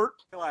court,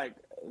 like,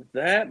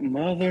 that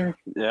mother.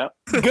 Yeah.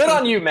 Good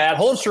on you, Matt.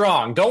 Hold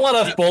strong. Don't let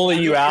us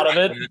bully you out of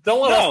it.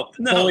 Don't let us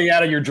bully you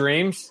out of your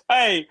dreams.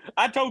 Hey,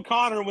 I told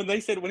Connor when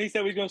he said he was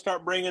going to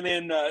start bringing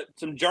in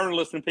some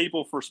journalists and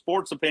people for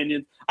sports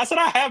opinions, I said,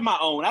 I have my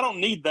own. I don't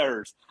need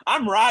theirs.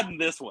 I'm riding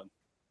this one.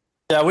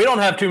 Yeah, we don't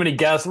have too many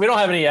guests. We don't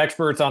have any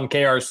experts on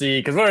KRC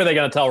because what are they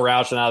going to tell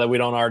Roush now that we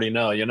don't already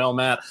know? You know,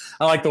 Matt,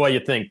 I like the way you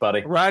think,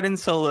 buddy. riding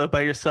solo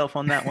by yourself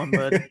on that one,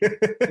 bud.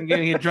 You're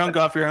getting you drunk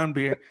off your own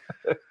beer.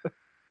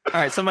 All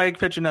right, somebody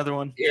pitch another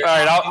one. Here,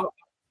 All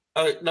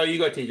right, no, you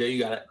go, TJ. You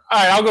got it. All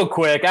right, I'll go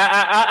quick.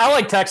 I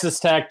like Texas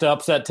Tech to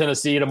upset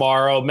Tennessee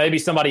tomorrow. Maybe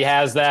somebody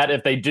has that.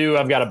 If they do,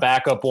 I've got a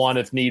backup one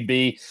if need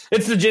be.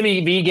 It's the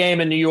Jimmy V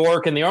game in New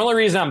York, and the only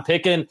reason I'm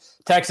picking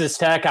Texas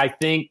Tech, I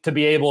think, to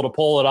be able to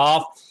pull it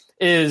off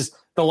is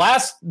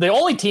the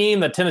only team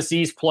that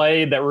Tennessee's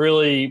played that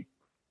really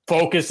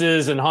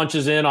focuses and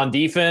hunches in on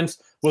defense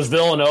was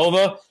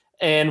Villanova,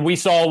 and we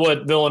saw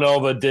what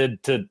Villanova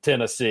did to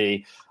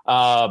Tennessee.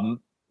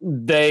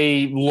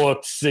 They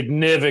looked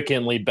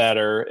significantly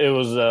better. It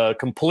was a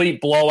complete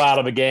blowout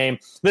of a game.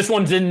 This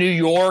one's in New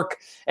York,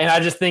 and I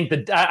just think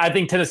I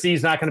think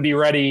Tennessee's not going to be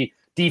ready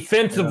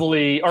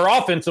defensively or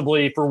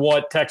offensively for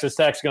what Texas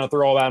Tech's going to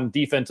throw out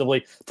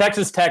defensively.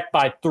 Texas Tech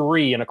by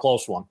 3 in a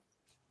close one.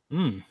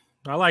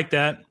 I like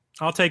that.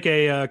 I'll take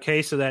a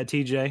case of that,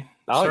 TJ.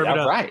 Oh, Serve it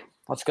up. right.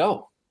 Let's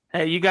go.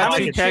 Hey, you got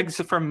two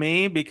kegs from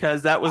me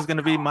because that was going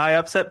to be my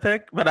upset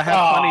pick, but I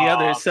have plenty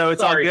others, so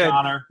it's all good.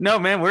 Connor. No,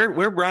 man, we're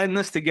riding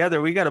this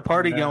together. We got a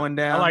party going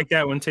down. I like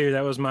that one too.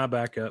 That was my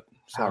backup.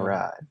 So, All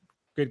right.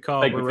 good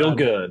call. Make me We're feel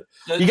riding.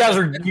 good.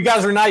 You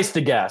guys are nice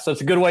to guests.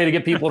 That's a good way to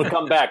get people to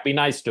come back. Be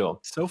nice to them.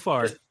 So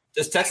far,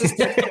 Does Texas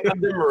Tech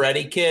have the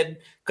Moretti kid?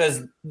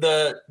 Because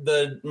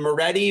the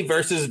Moretti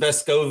versus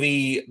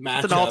Vescovi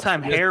matchup, an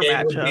all-time hair would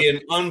matchup. be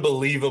an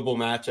unbelievable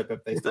matchup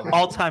if they It's still an have it.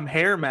 all-time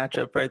hair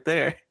matchup right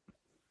there.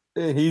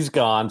 He's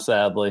gone,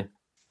 sadly.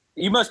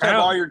 You must have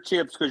Wow. all your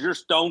chips because you're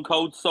stone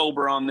cold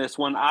sober on this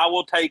one. I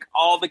will take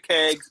all the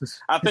kegs.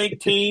 I think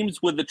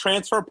teams with the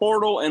transfer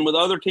portal and with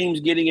other teams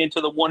getting into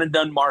the one and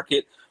done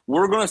market,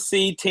 we're going to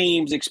see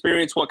teams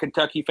experience what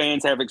Kentucky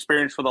fans have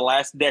experienced for the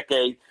last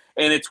decade.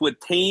 And it's with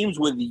teams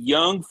with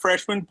young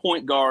freshman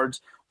point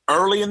guards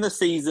early in the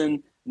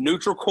season,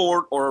 neutral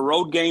court or a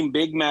road game,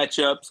 big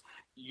matchups.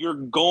 You're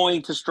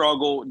going to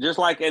struggle, just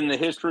like in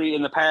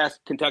the past,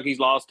 Kentucky's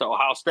lost to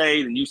Ohio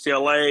State and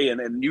UCLA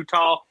and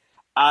Utah.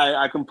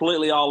 I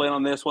completely all in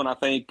on this one. I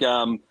think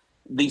some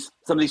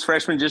of these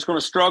freshmen are just going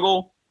to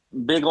struggle.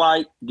 Big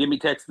light, give me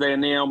Texas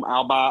A&M.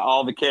 I'll buy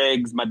all the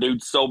kegs. My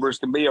dude's sober as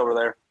can be over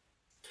there.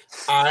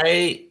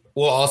 I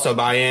will also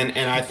buy in,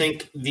 and I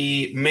think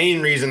the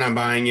main reason I'm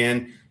buying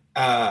in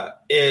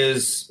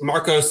is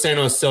Marcus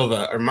Santos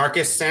Silva,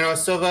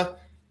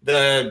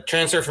 the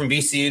transfer from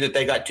VCU that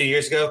they got 2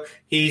 years ago.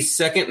 He's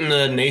second in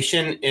the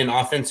nation in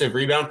offensive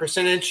rebound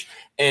percentage,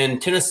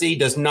 and Tennessee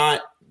does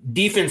not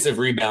defensive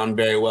rebound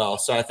very well.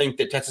 So I think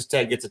that Texas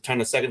Tech gets a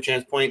ton of second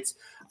chance points.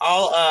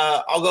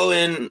 I'll go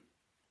in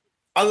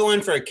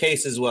for a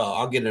case as well.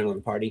 I'll get in on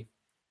the party.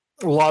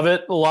 Love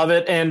it.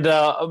 And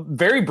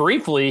very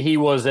briefly, he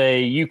was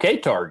a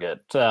UK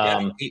target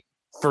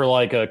for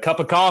like a cup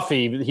of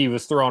coffee. He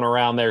was thrown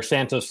around there,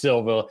 Santos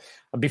Silva,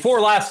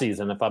 before last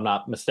season, if I'm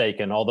not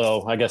mistaken.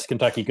 Although I guess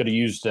Kentucky could have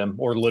used him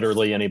or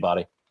literally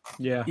anybody.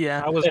 yeah.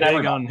 Yeah. I was And big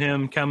everybody. on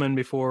him coming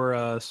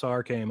before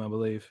Sar came, I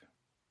believe.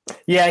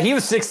 Yeah, he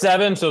was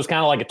 6'7", so it's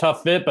kind of like a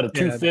tough fit, but a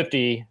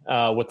 250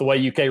 with the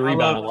way UK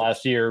rebounded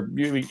last year,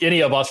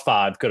 any of us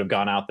five could have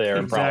gone out there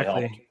and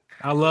probably helped.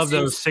 I love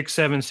those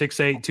 6'7",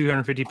 6'8",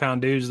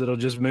 250-pound dudes that'll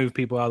just move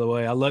people out of the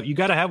way. You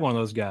got to have one of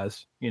those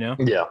guys, you know?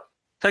 Yeah.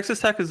 Texas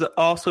Tech has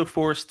also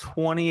forced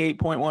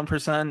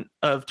 28.1%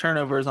 of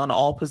turnovers on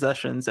all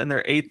possessions, and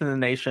they're 8th in the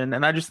nation.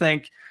 And I just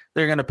think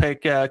they're going to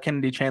pick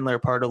Kennedy Chandler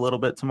apart a little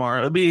bit tomorrow.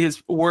 It'll be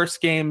his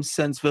worst game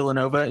since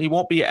Villanova. He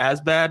won't be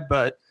as bad,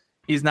 but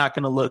he's not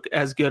going to look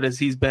as good as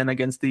he's been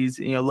against these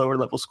lower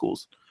level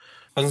schools.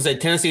 I was going to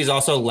say Tennessee is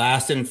also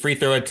last in free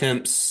throw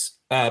attempts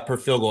per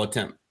field goal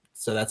attempt,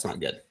 so that's not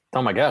good.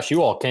 Oh my gosh,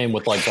 you all came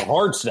with like the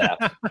hard stat,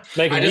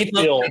 making me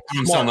feel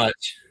so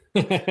much.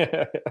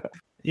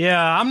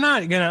 Yeah, I'm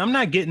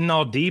not getting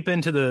all deep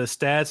into the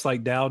stats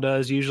like Dow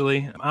does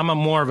usually. I'm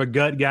more of a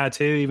gut guy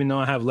too, even though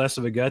I have less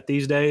of a gut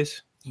these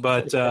days.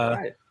 But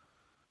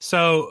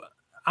so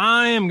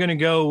I am going to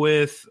go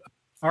with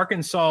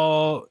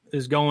Arkansas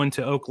is going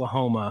to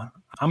Oklahoma.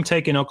 I'm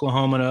taking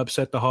Oklahoma to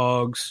upset the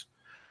Hogs.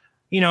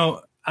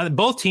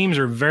 Both teams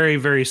are very,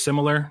 very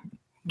similar,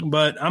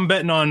 but I'm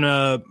betting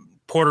on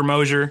Porter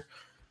Moser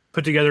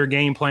put together a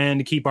game plan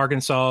to keep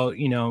Arkansas,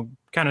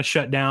 kind of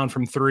shut down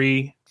from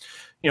three.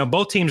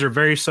 Both teams are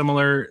very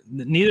similar.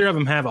 Neither of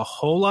them have a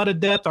whole lot of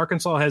depth.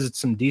 Arkansas has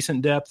some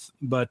decent depth,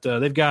 but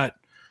they've got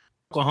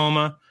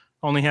Oklahoma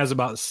only has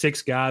about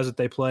 6 guys that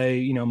they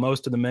play,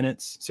 most of the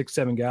minutes,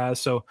 6-7 guys.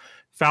 So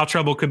foul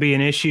trouble could be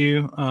an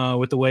issue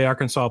with the way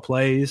Arkansas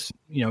plays,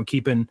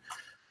 keeping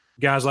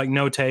guys like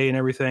Note and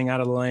everything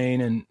out of the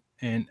lane.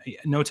 And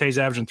Note's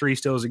averaging 3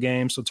 steals a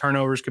game, so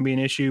turnovers can be an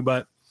issue.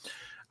 But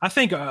I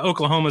think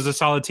Oklahoma's a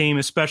solid team,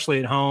 especially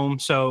at home.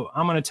 So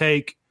I'm going to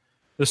take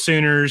the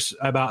Sooners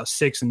about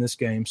 6 in this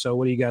game. So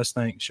what do you guys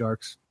think,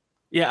 Sharks?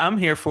 Yeah, I'm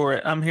here for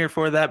it. I'm here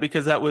for that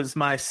because that was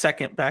my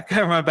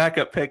my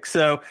backup pick.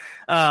 So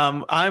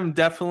I'm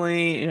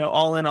definitely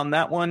all in on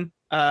that one.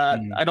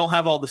 I don't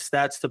have all the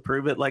stats to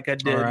prove it like I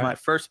did my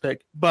first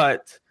pick,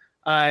 but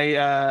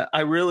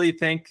I really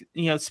think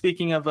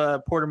speaking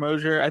of Porter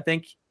Moser, I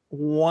think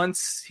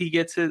once he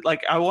gets it,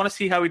 I want to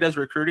see how he does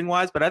recruiting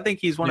wise, but I think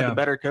he's one of the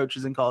better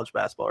coaches in college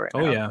basketball right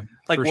now. Oh yeah,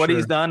 what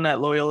he's done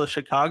at Loyola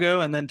Chicago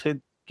and then to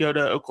go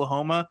to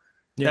Oklahoma.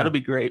 Yeah. That'll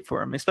be great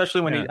for him,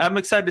 especially when I'm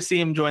excited to see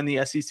him join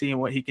the SEC and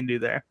what he can do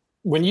there.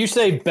 When you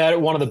say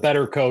one of the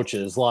better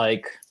coaches,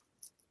 like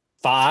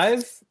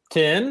 5,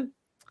 10,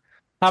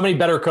 how many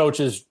better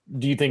coaches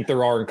do you think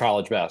there are in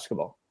college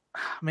basketball?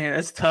 Man,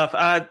 it's tough.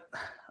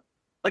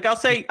 I'll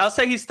say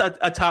he's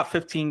a top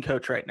 15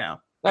 coach right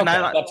now.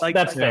 Okay,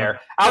 that's fair.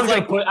 I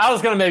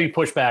was gonna maybe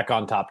push back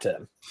on top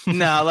 10.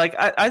 No,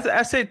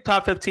 I say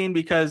top 15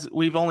 because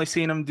we've only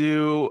seen him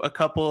do a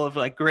couple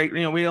of great.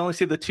 We only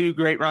see the 2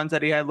 great runs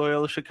that he had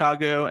Loyola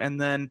Chicago,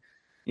 and then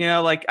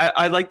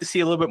I'd like to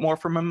see a little bit more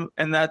from him,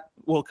 and that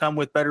will come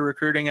with better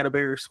recruiting at a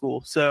bigger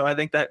school. So I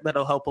think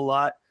that'll help a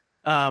lot.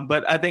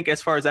 But I think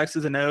as far as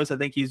X's and O's, I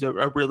think he's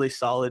a really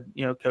solid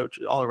coach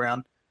all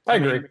around. I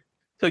agree.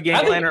 So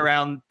game plan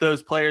around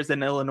those players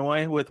in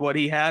Illinois with what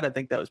he had, I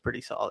think that was pretty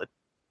solid.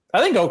 I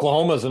think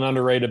Oklahoma is an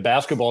underrated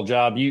basketball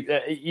job.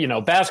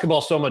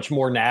 Basketball so much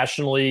more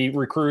nationally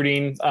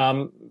recruiting.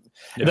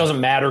 It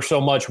doesn't matter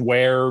so much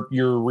where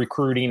you're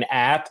recruiting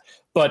at.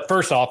 But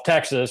first off,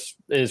 Texas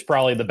is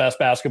probably the best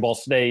basketball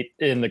state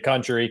in the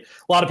country.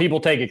 A lot of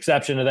people take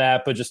exception to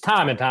that, but just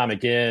time and time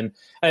again,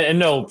 and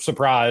no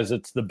surprise,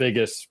 it's the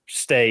biggest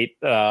state,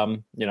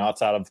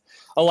 outside of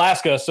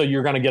Alaska. So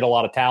you're going to get a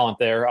lot of talent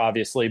there,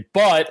 obviously.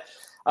 But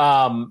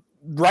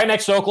right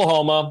next to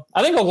Oklahoma,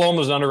 I think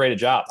Oklahoma's an underrated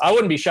job. I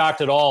wouldn't be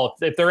shocked at all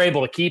if they're able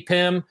to keep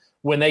him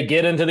when they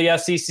get into the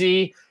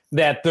SEC,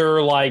 that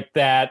they're like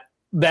that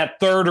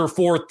 3rd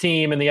or 4th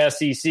team in the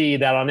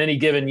SEC that on any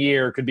given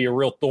year could be a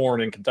real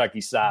thorn in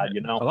Kentucky's side.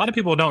 A lot of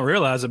people don't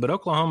realize it, but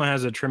Oklahoma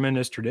has a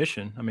tremendous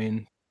tradition. I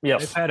mean,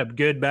 they've had a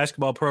good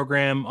basketball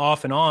program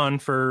off and on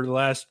for the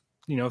last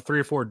 3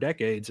 or 4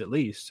 decades at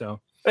least.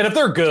 So. And if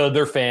they're good,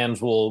 their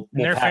fans will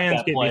their pack fans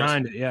that get place.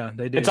 behind it. Yeah,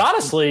 they do. It's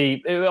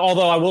honestly,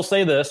 although I will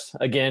say this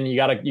again, you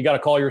gotta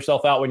call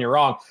yourself out when you're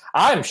wrong.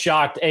 I'm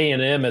shocked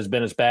A&M has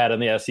been as bad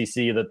in the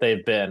SEC that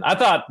they've been. I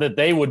thought that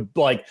they would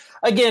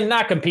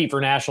not compete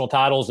for national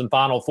titles and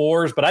Final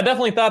Fours, but I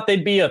definitely thought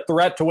they'd be a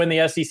threat to win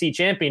the SEC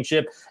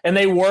championship, and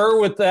they were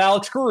with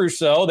Alex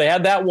Caruso. They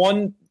had that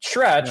one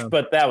stretch,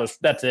 but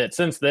that's it.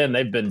 Since then,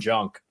 they've been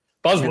junk.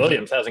 Buzz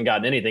Williams hasn't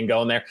gotten anything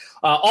going there.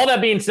 All that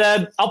being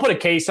said, I'll put a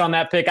case on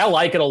that pick. I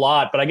like it a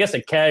lot, but I guess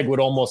a keg would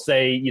almost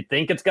say you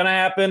think it's going to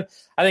happen.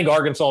 I think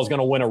Arkansas is going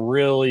to win a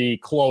really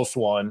close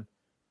one.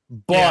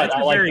 But it's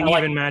a very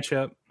even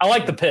matchup. I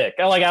like the pick.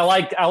 I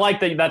like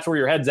that that's where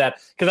your head's at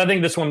because I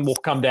think this one will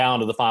come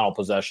down to the final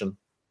possession.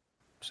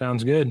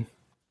 Sounds good.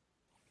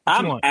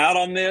 I'm out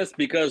on this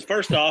because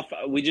first off,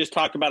 we just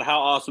talked about how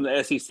awesome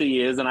the SEC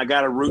is, and I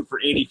got to root for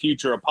any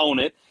future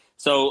opponent.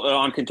 So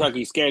on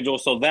Kentucky's schedule,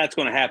 so that's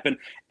going to happen.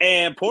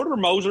 And Porter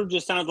Moser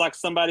just sounds like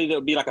somebody that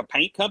would be like a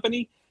paint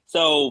company.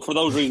 So for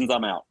those reasons,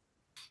 I'm out.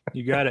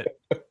 You got it.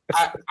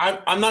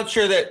 I'm not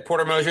sure that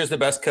Porter Moser is the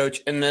best coach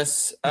in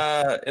this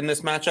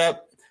matchup.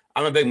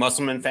 I'm a big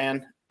Musselman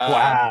fan.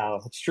 Wow,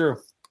 that's true.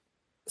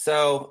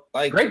 So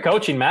great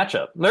coaching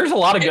matchup. There's a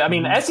lot of good. I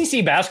mean,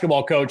 SEC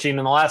basketball coaching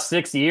in the last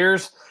 6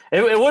 years.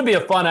 It would be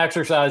a fun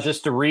exercise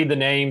just to read the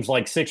names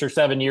 6 or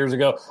 7 years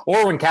ago,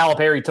 or when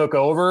Calipari took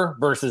over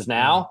versus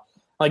now.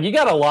 You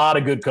got a lot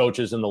of good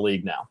coaches in the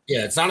league now.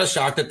 Yeah, it's not a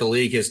shock that the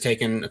league has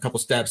taken a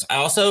couple steps. I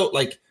also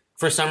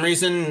for some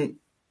reason,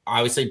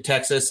 obviously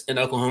Texas and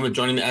Oklahoma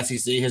joining the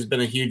SEC has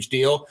been a huge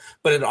deal,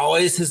 but it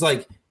always has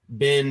like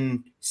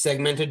been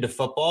segmented to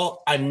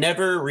football. I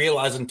never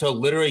realized until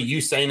literally you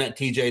saying that,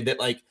 TJ,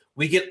 that like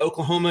we get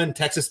Oklahoma and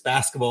Texas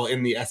basketball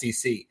in the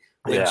SEC,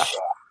 which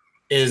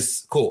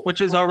is cool. Which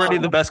is already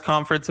the best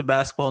conference of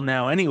basketball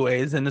now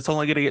anyways, and it's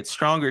only going to get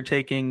stronger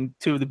taking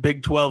two of the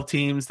Big 12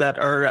 teams that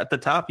are at the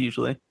top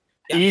usually.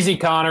 Easy,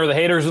 Connor. The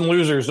haters and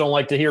losers don't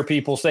like to hear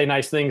people say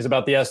nice things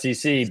about the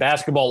SEC,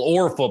 basketball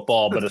or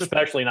football, but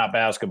especially not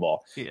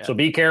basketball. Yeah. So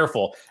be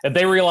careful. If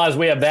they realize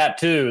we have that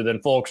too,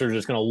 then folks are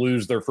just going to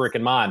lose their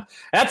freaking mind.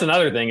 That's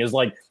another thing is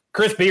like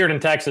Chris Beard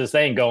in Texas,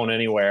 they ain't going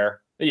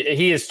anywhere.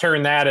 He has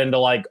turned that into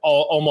like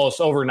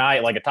almost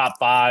overnight, like a top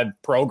 5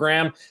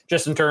 program,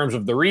 just in terms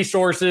of the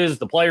resources,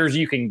 the players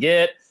you can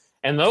get,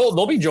 and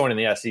they'll be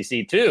joining the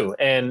SEC too.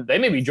 And they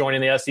may be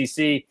joining the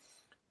SEC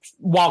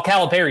while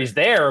Calipari's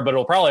there, but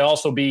it'll probably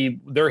also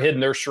be they're hitting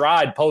their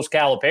stride post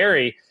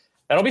Calipari.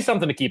 That'll be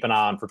something to keep an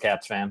eye on for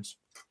Cats fans.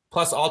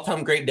 Plus,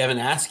 all-time great Devin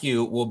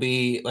Askew will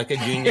be like a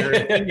junior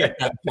at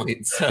that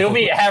point. So. He'll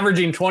be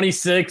averaging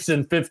 26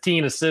 and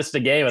 15 assists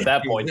a game at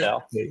that point,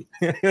 though.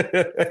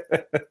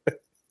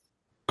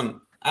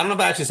 I don't know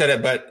if I actually said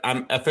it, but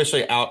I'm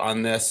officially out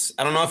on this.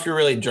 I don't know if you're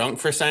really drunk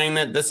for saying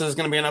that this is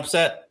going to be an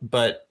upset,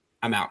 but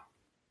I'm out.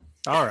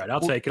 All right,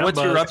 I'll take it.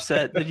 What's your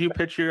upset? Did you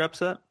pitch your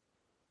upset?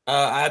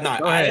 I have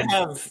not.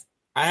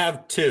 I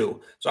have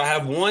 2. So I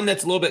have one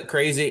that's a little bit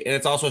crazy, and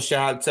it's also a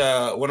shout out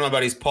to one of my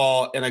buddies,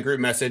 Paul, in a group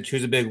message,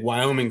 who's a big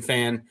Wyoming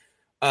fan.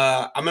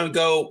 I'm going to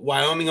go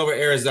Wyoming over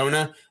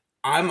Arizona.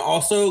 I'm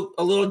also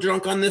a little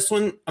drunk on this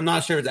one. I'm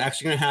not sure if it's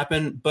actually going to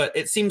happen, but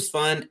it seems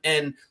fun.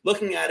 And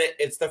looking at it,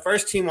 it's the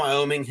first team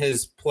Wyoming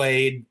has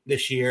played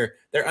this year.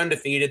 They're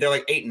undefeated. They're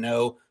like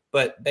 8-0,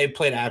 but they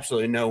played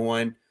absolutely no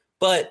one.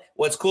 But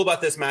what's cool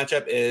about this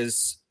matchup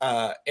is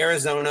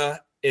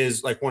Arizona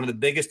is like one of the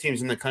biggest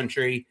teams in the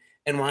country,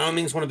 and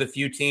Wyoming's one of the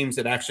few teams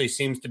that actually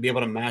seems to be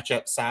able to match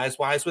up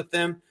size-wise with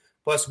them.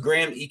 Plus,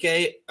 Graham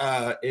Ike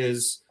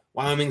is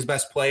Wyoming's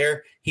best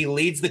player. He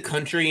leads the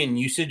country in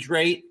usage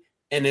rate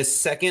and is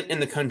second in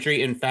the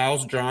country in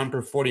fouls drawn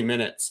per 40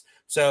 minutes.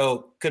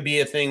 So could be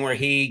a thing where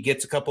he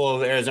gets a couple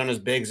of Arizona's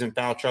bigs in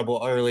foul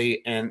trouble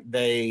early, and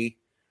they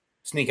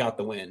sneak out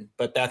the win.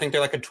 But I think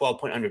they're like a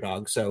 12-point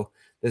underdog, so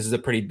this is a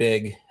pretty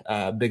big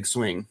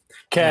swing.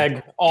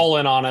 Keg, all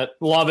in on it.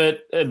 Love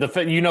it.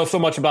 You know so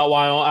much about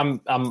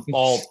Wyoming. I'm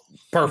all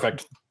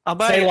perfect. I'll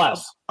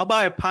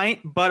buy a pint,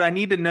 but I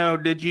need to know,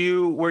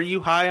 were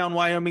you high on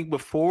Wyoming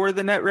before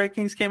the net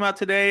rankings came out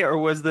today? Or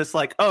was this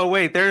like, oh,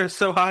 wait, they're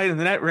so high in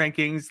the net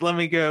rankings, let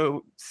me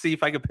go see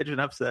if I can pitch an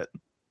upset?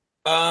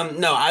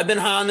 No, I've been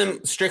high on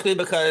them strictly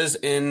because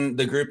in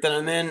the group that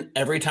I'm in,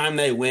 every time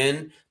they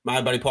win, my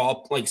buddy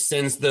Paul like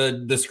sends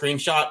the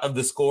screenshot of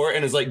the score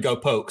and is like, go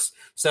Pokes.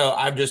 So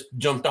I've just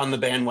jumped on the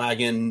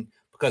bandwagon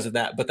because of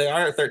that. But they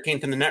are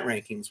 13th in the net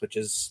rankings, which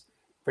is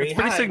pretty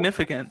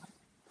significant.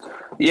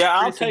 Yeah,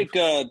 I'll take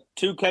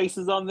 2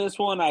 cases on this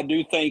one. I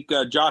do think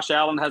Josh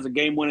Allen has a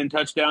game-winning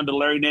touchdown to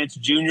Larry Nance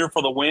Jr.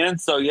 for the win.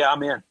 So, yeah,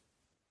 I'm in.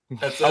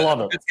 I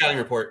love it. Good scouting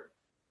report.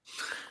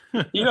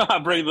 You know I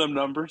bring them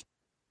numbers.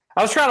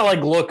 I was trying to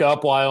like look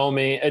up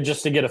Wyoming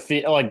just to get a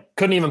feel. Like,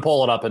 couldn't even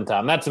pull it up in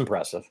time. That's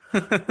impressive.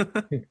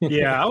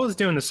 Yeah, I was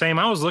doing the same.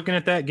 I was looking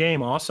at that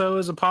game also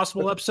as a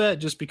possible upset,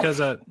 just because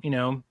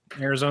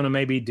Arizona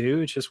may be due.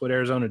 It's just what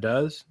Arizona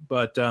does.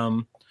 But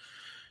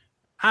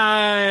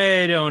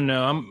I don't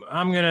know.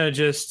 I'm gonna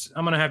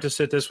have to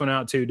sit this one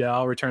out too, Dal.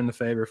 I'll return the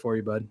favor for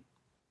you, bud.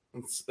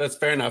 That's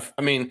fair enough.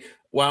 I mean,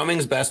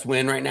 Wyoming's best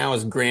win right now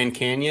is Grand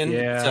Canyon.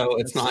 Yeah, so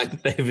it's not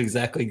like they've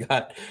exactly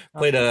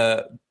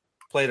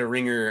played a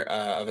ringer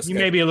of a schedule.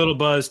 You may be a little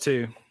buzzed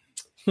too.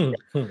 All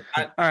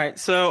right,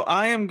 so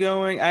I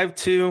have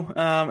 2,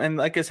 and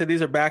like I said,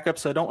 these are backups,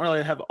 so I don't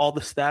really have all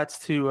the stats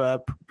to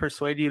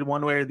persuade you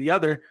one way or the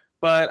other,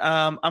 but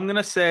I'm going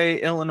to say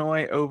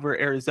Illinois over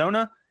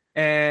Arizona,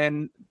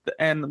 and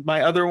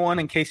my other one,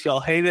 in case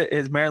y'all hate it,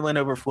 is Maryland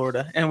over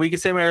Florida. And we can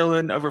say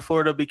Maryland over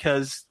Florida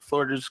because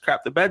Florida just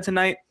crapped the bed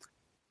tonight.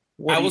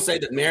 I will say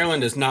that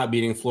Maryland is not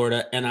beating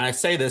Florida, and I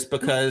say this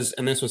because,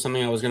 and this was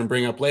something I was going to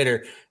bring up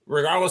later,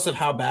 regardless of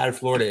how bad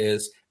Florida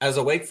is, as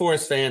a Wake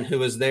Forest fan who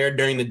was there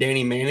during the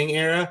Danny Manning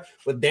era,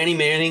 with Danny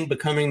Manning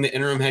becoming the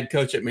interim head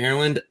coach at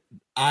Maryland,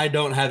 I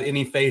don't have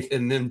any faith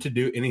in them to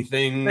do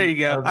anything. There you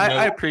go.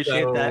 I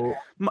appreciate that.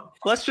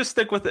 Let's just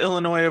stick with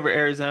Illinois over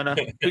Arizona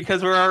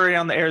because we're already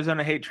on the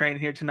Arizona hate train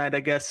here tonight,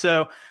 I guess.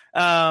 So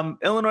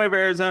Illinois over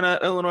Arizona.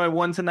 Illinois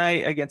won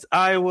tonight against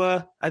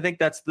Iowa. I think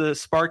that's the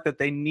spark that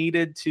they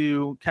needed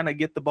to kind of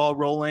get the ball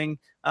rolling.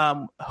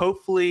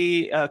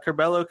 Hopefully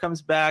Curbelo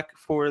comes back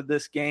for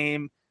this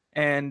game,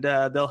 and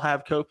they'll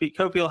have Kofi.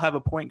 Kofi will have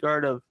a point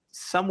guard of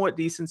somewhat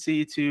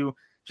decency to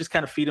just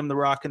kind of feed him the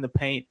rock in the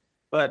paint.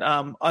 But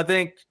I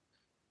think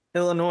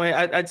Illinois,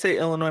 I'd say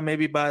Illinois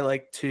maybe by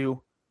like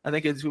 2. I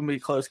think it's going to be a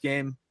close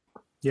game.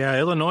 Yeah,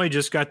 Illinois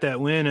just got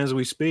that win as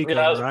we speak. Yeah,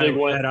 that was a big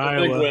win. At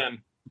Iowa. Big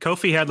win.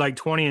 Kofi had like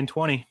 20 and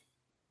 20.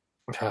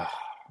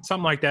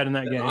 something like that in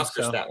that game.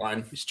 Oscar stat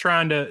line. He's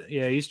trying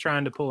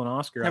to pull an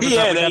Oscar. He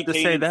had we have 18, to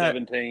say that.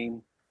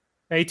 17.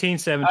 18,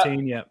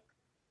 17, yep.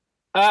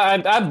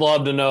 I'd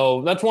love to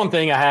know. That's one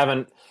thing I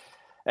haven't.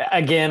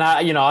 Again,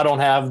 I don't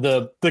have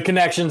the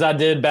connections I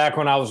did back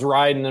when I was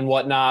writing and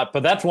whatnot,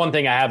 but that's one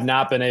thing I have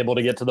not been able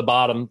to get to the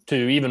bottom to,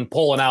 even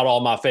pulling out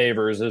all my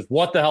favors, is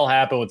what the hell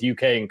happened with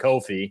UK and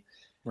Kofi,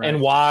 right, and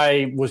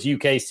why was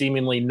UK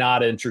seemingly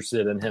not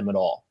interested in him at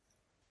all?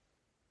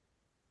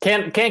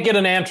 Can't get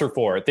an answer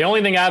for it. The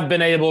only thing I've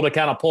been able to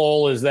kind of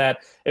pull is that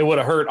it would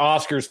have hurt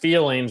Oscar's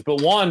feelings,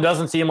 but one,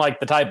 doesn't seem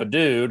like the type of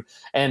dude,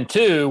 and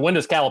two, when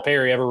does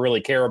Calipari ever really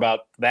care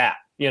about that?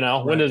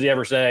 Right. When does he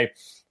ever say,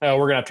 oh,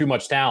 we're going to have too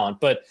much talent?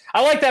 But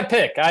I like that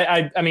pick.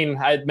 I mean,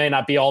 it may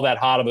not be all that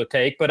hot of a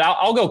take, but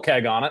I'll go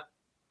Keg on it.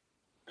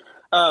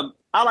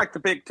 I like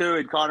the pick too,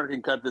 and Connor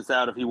can cut this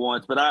out if he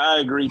wants, but I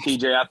agree,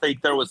 TJ. I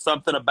think there was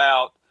something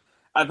about –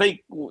 I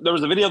think there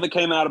was a video that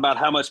came out about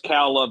how much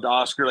Cal loved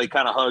Oscar. They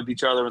kind of hugged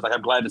each other. It was like,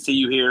 I'm glad to see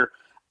you here.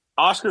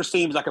 Oscar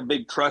seems like a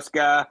big trust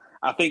guy.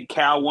 I think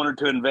Cal wanted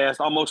to invest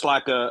almost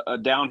like a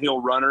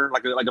downhill runner,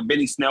 like a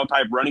Benny Snell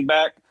type running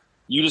back.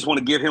 You just want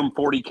to give him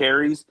 40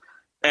 carries.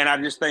 And I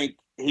just think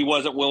he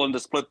wasn't willing to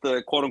split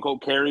the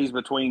quote-unquote carries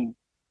between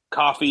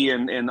Coffee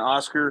and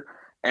Oscar,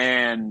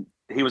 and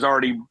he was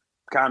already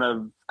kind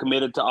of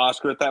committed to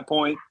Oscar at that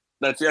point.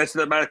 That's kind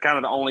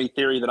of the only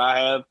theory that I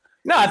have.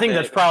 No, I think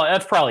that's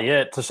probably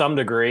it to some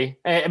degree.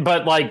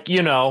 But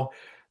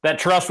that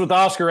trust with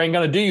Oscar ain't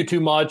going to do you too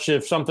much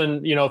if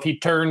something, if he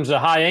turns a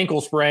high ankle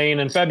sprain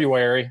in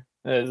February,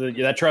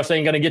 that trust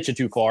ain't going to get you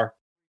too far.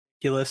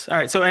 Ridiculous. All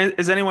right. So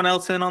is anyone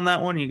else in on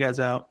that one? You guys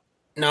out?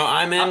 No,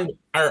 I'm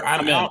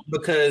out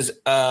because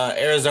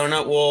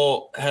Arizona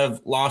will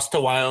have lost to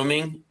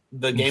Wyoming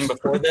the game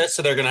before this,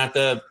 so they're going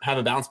to have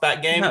a bounce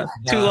back game. No,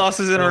 two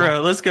losses in a row.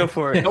 Let's go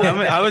for it.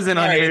 I was in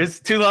on yours.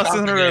 2 losses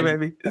in a row,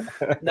 baby.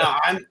 No,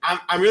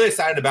 I'm really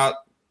excited about,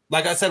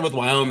 like I said, with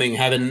Wyoming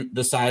having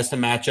the size to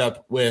match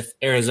up with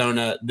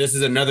Arizona. This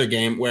is another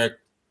game where,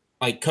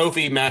 like,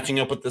 Kofi matching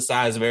up with the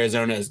size of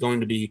Arizona is going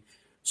to be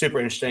super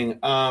interesting.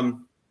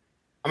 I'm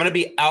going to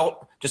be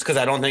out just because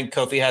I don't think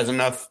Kofi has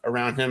enough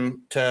around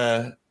him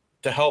to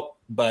help,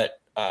 but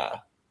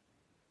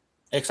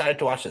excited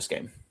to watch this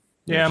game.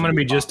 Yeah, I'm going to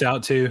be just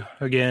out too.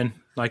 Again,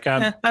 like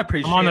I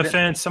appreciate. I'm on the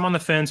fence. I'm on the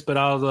fence, but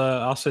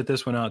I'll sit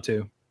this one out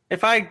too.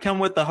 If I come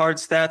with the hard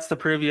stats to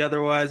prove you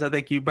otherwise, I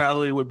think you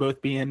probably would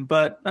both be in.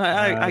 But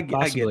I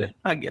get it.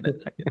 I get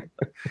it.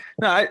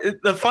 No,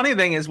 the funny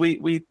thing is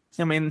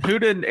I mean, who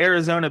did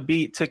Arizona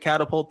beat to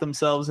catapult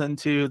themselves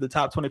into the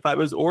top 25? It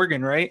was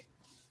Oregon, right?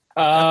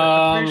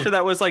 I'm pretty sure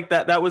that was like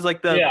that. That was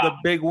like the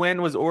big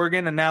win was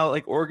Oregon, and now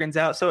like Oregon's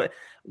out. So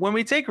when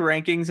we take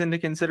rankings into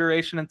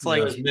consideration, it's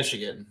like it was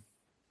Michigan.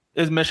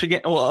 Is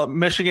Michigan? Well,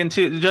 Michigan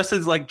too, just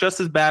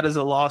as bad as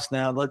a loss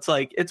now.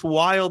 It's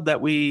wild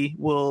that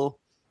we'll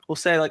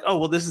say like, oh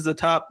well, this is the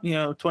top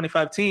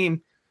 25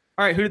 team.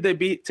 All right, who did they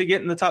beat to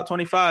get in the top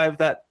 25?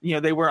 That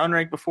they were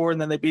unranked before,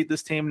 and then they beat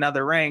this team. Now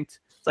they're ranked.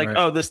 It's like, right.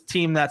 Oh, this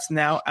team that's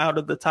now out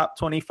of the top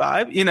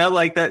 25.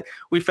 Like that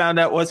we found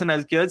out wasn't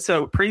as good.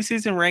 So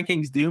preseason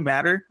rankings do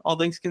matter, all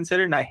things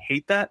considered, and I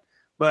hate that.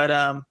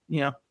 But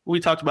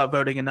we talked about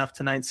voting enough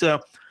tonight. So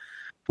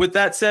with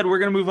that said, we're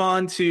going to move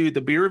on to the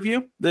beer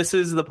review. This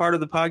is the part of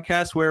the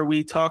podcast where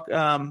we talk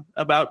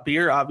about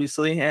beer,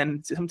 obviously,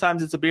 and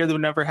sometimes it's a beer that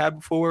we've never had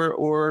before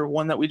or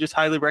one that we just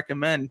highly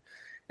recommend.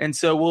 And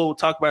so we'll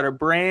talk about our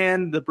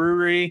brand, the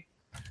brewery,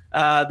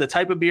 the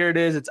type of beer it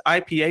is. It's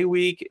IPA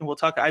week, and we'll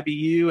talk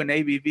IBU and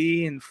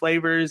ABV and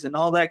flavors and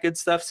all that good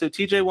stuff. So,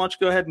 TJ, why don't you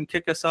go ahead and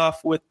kick us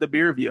off with the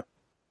beer review?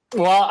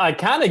 Well, I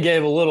kind of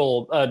gave a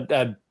little,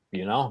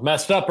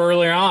 messed up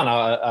earlier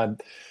on.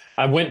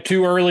 I went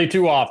too early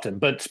too often,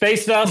 but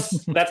Space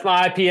Dust, that's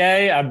my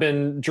IPA. I've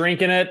been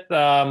drinking it.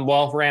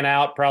 Ran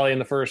out probably in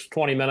the first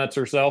 20 minutes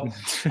or so.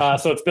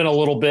 So it's been a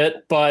little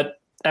bit,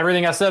 but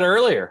everything I said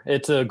earlier,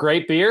 it's a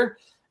great beer.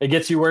 It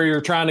gets you where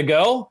you're trying to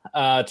go.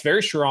 It's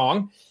very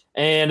strong.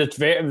 And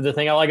the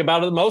thing I like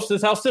about it the most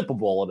is how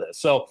sippable it is.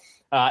 So,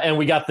 and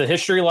we got the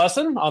history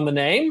lesson on the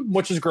name,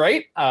 which is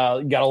great.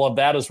 You got to love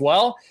that as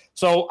well.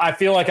 So I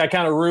feel like I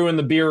kind of ruined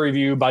the beer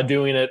review by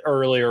doing it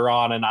earlier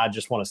on. And I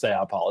just want to say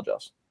I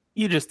apologize.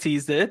 You just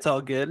teased it. It's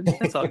all good.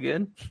 It's all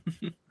good.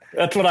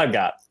 That's what I've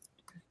got.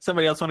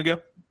 Somebody else want to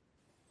go?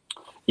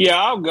 Yeah,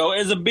 I'll go.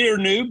 As a beer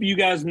noob, you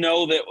guys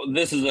know that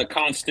this is a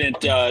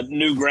constant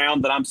new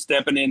ground that I'm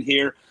stepping in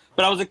here.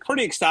 But I was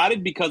pretty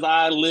excited because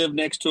I live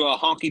next to a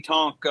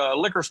honky-tonk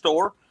liquor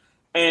store,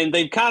 and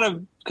they've kind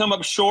of come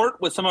up short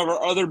with some of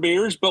our other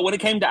beers. But when it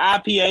came to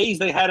IPAs,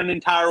 they had an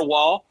entire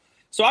wall.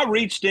 So I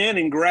reached in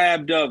and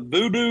grabbed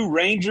Voodoo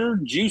Ranger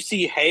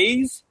Juicy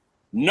Haze.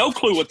 No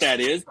clue what that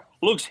is.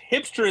 Looks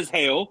hipster as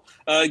hell.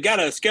 Got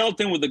a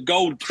skeleton with a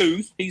gold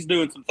tooth. He's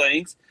doing some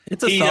things.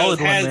 It's a solid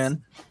one,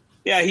 man.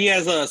 Yeah, he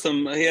has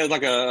He has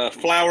like a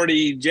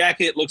flowery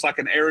jacket. Looks like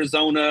an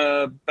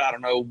Arizona,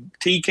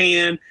 tea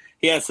can.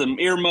 He has some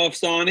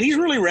earmuffs on. He's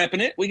really repping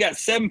it. We got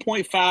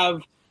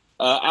 7.5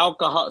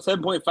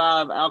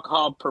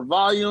 alcohol per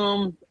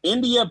volume.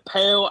 India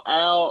Pale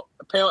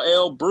Pale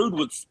Ale brewed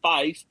with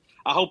spice.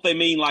 I hope they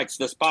mean like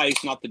the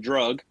spice, not the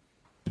drug.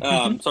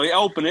 So you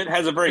open it,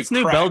 has a very It's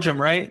New Belgium,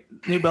 right?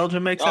 New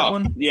Belgium makes that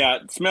one? Yeah,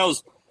 it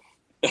smells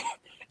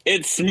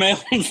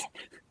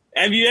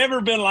have you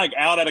ever been like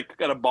out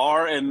at a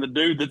bar and the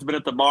dude that's been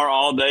at the bar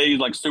all day, he's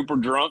like super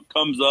drunk,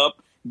 comes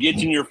up,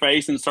 gets in your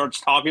face and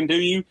starts talking to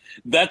you?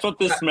 That's what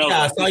this smells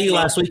like. I saw you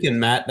last weekend,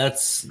 Matt. That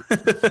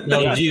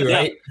was you,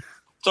 right?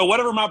 So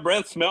whatever my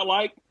breath smelled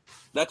like,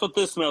 that's what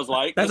this smells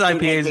like. That's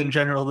IPAs in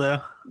general,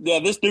 though. Yeah,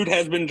 this dude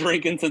has been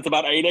drinking since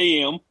about 8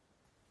 a.m.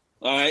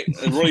 All right,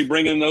 and really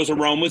bringing those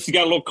aromas. He's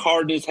got a little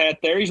card in his hat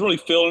there. He's really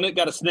feeling it.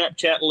 Got a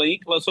Snapchat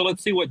link. So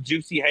let's see what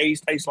Juicy Haze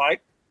tastes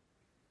like.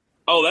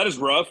 Oh, that is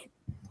rough.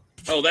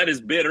 Oh, that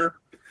is bitter.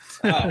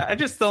 I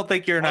just don't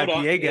think you're an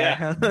IPA guy.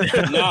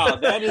 Yeah. No,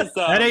 that is.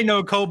 That ain't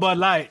no Cold Bud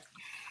Light.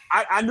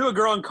 I knew a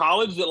girl in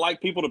college that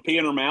liked people to pee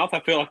in her mouth.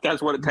 I feel like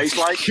that's what it tastes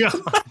like.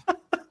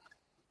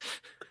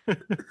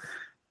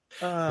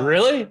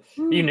 Really?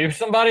 You knew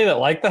somebody that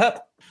liked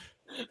that?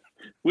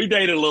 We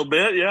dated a little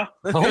bit, yeah.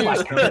 Oh my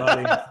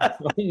god!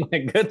 Oh my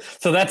good.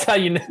 So that's how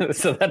you knew.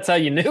 So that's how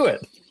you knew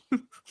it.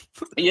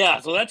 Yeah.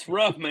 So that's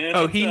rough, man.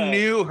 Oh, he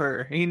knew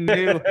her. He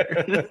knew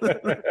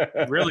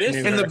her. Really,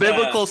 in the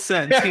biblical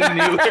sense, he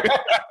knew her.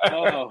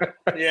 Oh,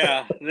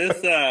 yeah.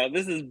 This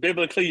is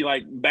biblically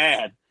like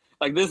bad.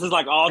 Like this is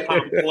like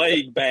all-time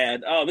plague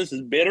bad. Oh, this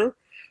is bitter.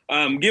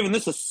 Giving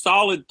this a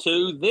solid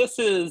 2. This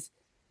is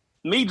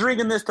me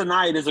drinking this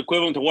tonight is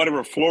equivalent to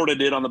whatever Florida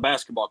did on the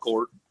basketball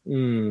court.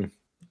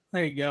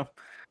 There you go. All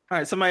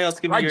right, somebody else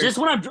give me yours. Just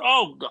when I'm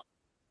God.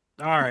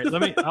 All right,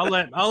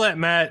 I'll let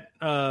Matt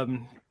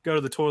go to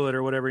the toilet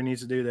or whatever he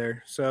needs to do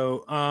there.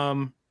 So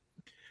I'm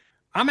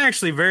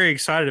actually very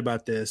excited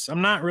about this.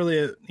 I'm not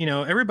really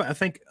everybody. I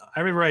think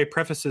everybody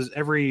prefaces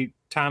every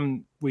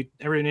time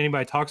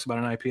anybody talks about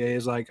an IPA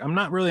is like, I'm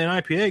not really an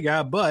IPA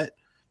guy, but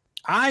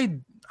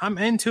I'm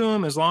into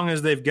them as long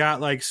as they've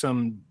got like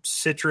some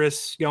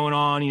citrus going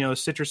on,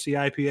 citrusy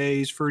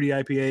IPAs, fruity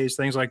IPAs,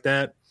 things like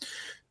that.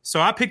 So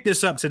I picked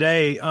this up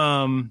today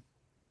from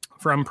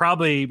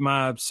probably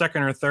my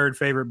second or third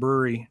favorite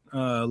brewery,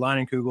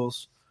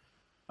 Leinenkugel's,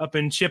 up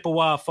in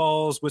Chippewa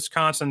Falls,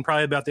 Wisconsin.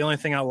 Probably about the only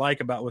thing I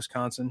like about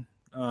Wisconsin.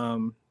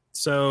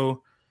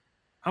 So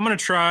I'm going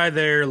to try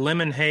their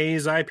Lemon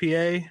Haze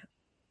IPA.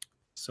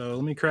 So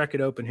let me crack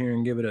it open here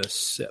and give it a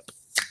sip.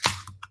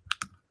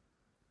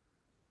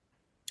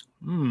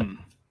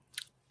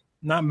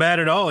 Not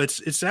bad at all.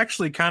 It's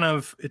actually kind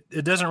of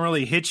it doesn't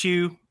really hit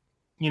you,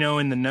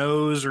 in the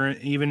nose or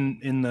even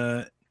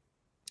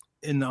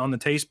on the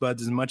taste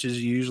buds as much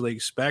as you usually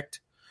expect.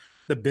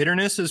 The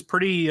bitterness is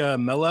pretty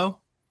mellow.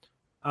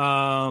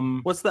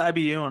 What's the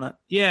IBU on it?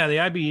 Yeah, the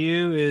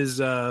IBU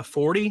is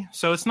 40,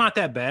 so it's not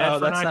that bad. Oh,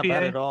 for that's an IPA. Not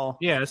bad at all.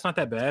 Yeah, it's not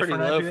that bad. It's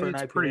pretty low for an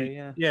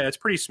IPA. It's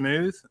pretty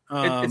smooth.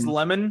 It's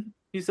lemon.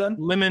 You said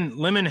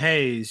lemon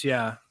haze.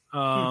 Yeah.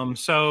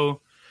 So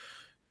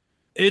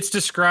it's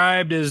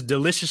described as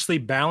deliciously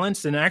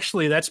balanced, and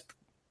actually that's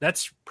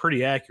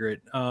pretty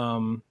accurate.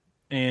 And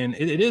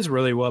it is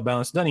really well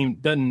balanced.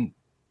 Doesn't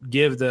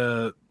give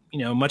the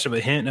much of a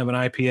hint of an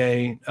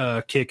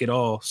IPA kick at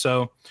all.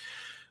 So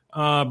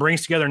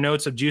brings together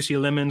notes of juicy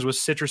lemons with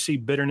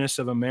citrusy bitterness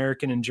of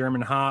American and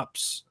German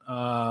hops.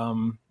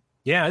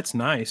 Yeah, it's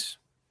nice.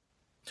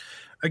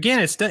 Again,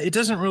 it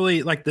doesn't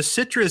really, like, the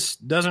citrus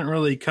doesn't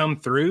really come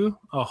through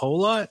a whole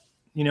lot,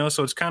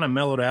 so it's kind of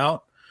mellowed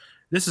out.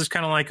 This is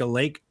kind of like a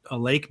lake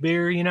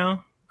beer,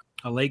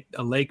 a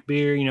lake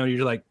beer,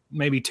 you're like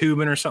maybe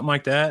tubing or something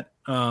like that.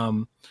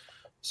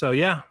 So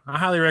yeah, I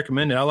highly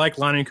recommend it. I like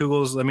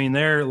Leinenkugel's. I mean,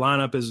 their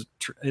lineup is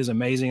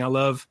amazing. I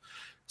love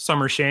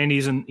summer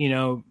shandies,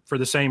 and for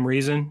the same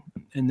reason.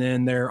 And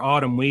then their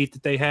autumn wheat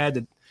that they had,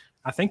 that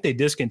I think they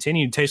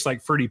discontinued, tastes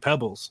like Fruity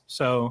Pebbles.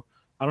 So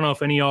I don't know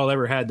if any of y'all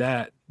ever had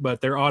that, but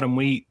their autumn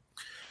wheat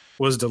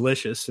was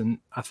delicious, and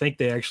I think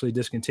they actually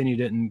discontinued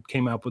it and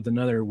came up with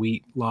another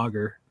wheat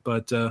lager.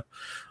 But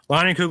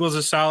Leinenkugel's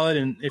is solid,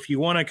 and if you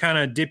want to kind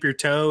of dip your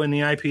toe in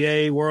the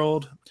IPA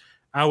world,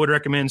 I would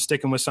recommend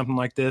sticking with something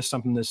like this,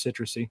 something that's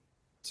citrusy.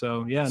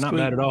 So yeah, not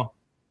bad at all.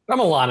 I'm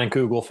a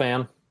Leinenkugel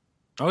fan.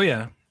 Oh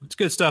yeah, it's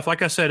good stuff.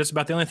 Like I said, it's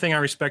about the only thing I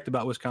respect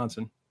about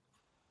Wisconsin.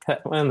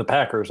 And the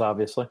Packers,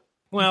 obviously.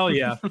 Well,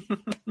 yeah,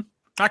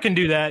 I can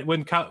do that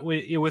with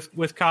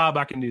Cobb.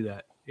 I can do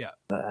that. Yeah.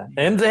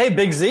 And hey,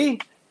 Big Z.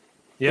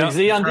 Yeah, Big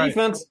Z on right.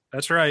 defense.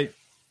 That's right.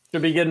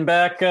 Should be getting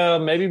back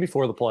maybe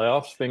before the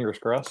playoffs. Fingers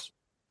crossed.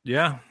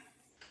 Yeah.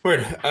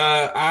 Word.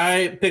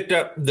 I picked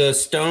up the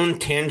Stone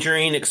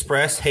Tangerine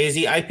Express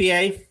Hazy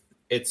IPA.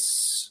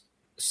 It's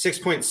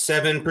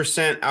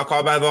 6.7%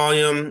 alcohol by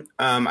volume.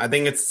 I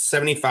think it's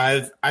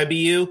 75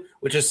 IBU,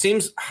 which just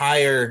seems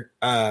higher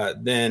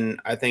than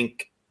I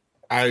think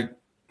I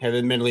have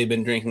admittedly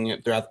been drinking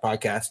it throughout the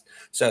podcast.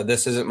 So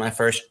this isn't my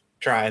first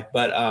try,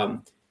 but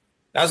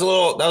that was a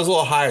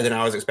little higher than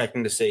I was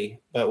expecting to see.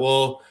 But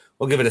we'll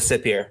give it a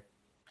sip here.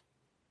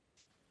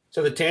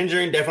 So the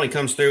tangerine definitely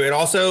comes through. It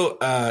also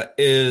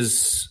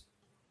has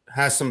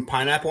some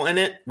pineapple in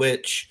it,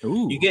 which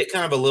you get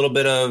kind of a little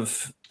bit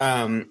of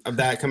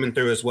that coming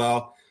through as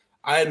well.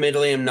 I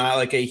admittedly am not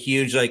like a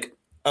huge like,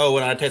 oh,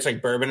 when I taste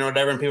like bourbon or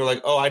whatever, and people are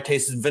like, oh, I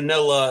taste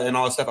vanilla and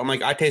all this stuff. I'm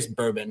like, I taste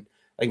bourbon.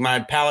 Like my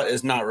palate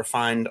is not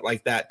refined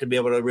like that to be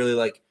able to really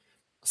like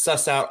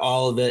suss out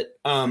all of it.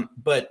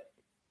 But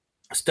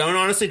Stone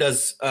honestly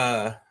does.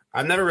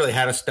 I've never really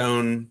had a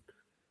Stone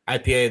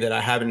IPA that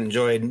I haven't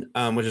enjoyed,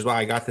 which is why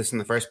I got this in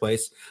the first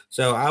place.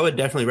 So I would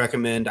definitely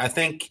recommend. I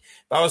think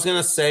if I was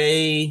gonna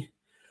say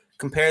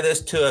compare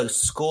this to a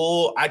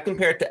school, I'd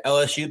compare it to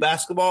LSU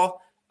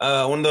basketball.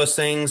 One of those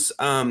things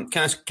kind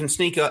of can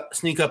sneak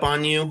up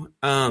on you.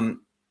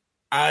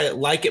 I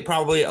like it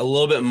probably a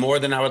little bit more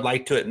than I would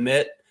like to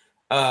admit.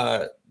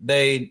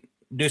 They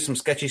do some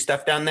sketchy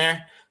stuff down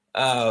there,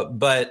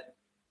 but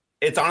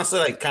it's honestly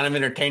like kind of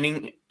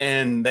entertaining,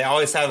 and they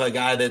always have a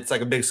guy that's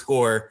like a big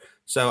scorer.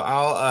 So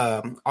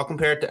I'll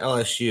compare it to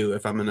LSU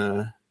if I'm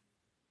gonna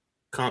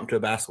comp to a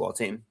basketball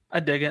team. I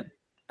dig it.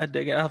 I'll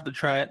have to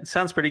try it. It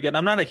sounds pretty good.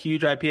 I'm not a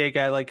huge IPA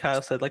guy, like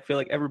Kyle said. Like, feel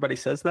like everybody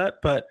says that,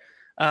 but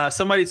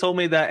somebody told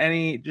me that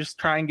just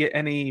try and get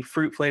any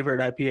fruit flavored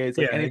IPAs,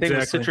 like anything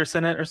with citrus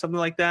in it or something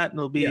like that, and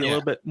it'll be a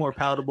little bit more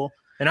palatable.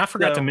 And I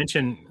forgot to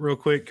mention real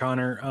quick,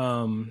 Connor,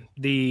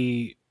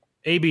 the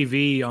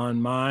ABV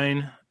on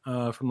mine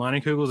from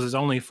Leinenkugel's is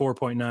only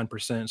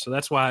 4.9%, so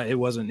that's why it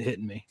wasn't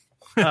hitting me.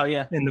 Oh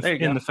yeah, in the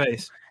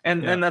face,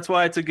 and that's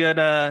why it's a good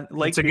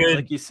like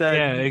you said.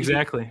 Yeah,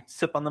 exactly.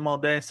 Sip on them all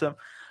day. So,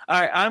 all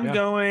right, I'm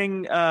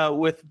going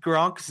with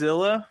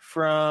Gronkzilla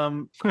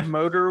from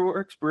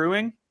Motorworks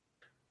Brewing.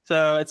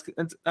 So it's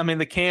I mean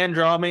the can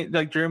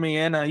drew me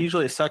in.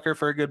 Usually a sucker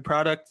for a good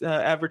product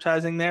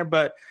advertising there,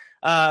 but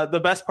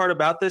the best part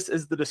about this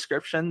is the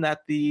description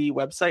that the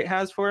website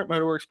has for it.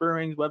 Motorworks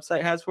Brewing's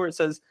website has for it. It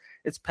says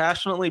it's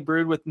passionately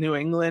brewed with New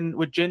England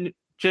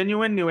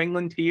genuine New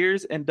England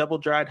tears and double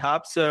dried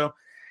hops. So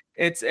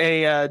it's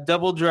a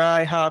double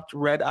dry hopped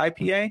red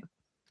IPA.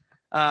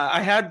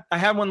 I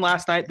had one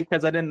last night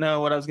because I didn't know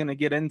what I was going to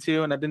get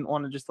into, and I didn't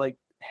want to just like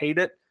hate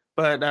it.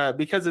 But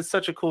because it's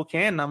such a cool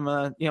can, I'm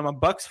a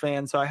Bucks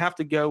fan, so I have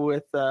to go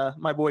with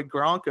my boy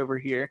Gronk over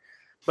here.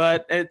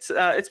 But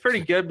it's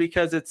pretty good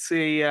because it's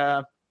it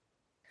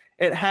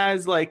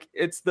has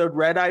it's the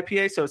red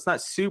IPA, so it's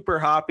not super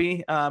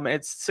hoppy.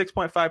 It's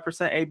 6.5%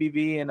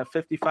 ABV and a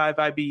 55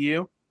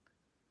 IBU.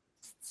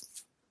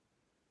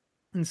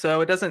 And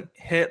so it doesn't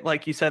hit,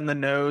 like you said, in the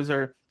nose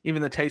or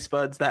even the taste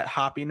buds, that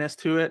hoppiness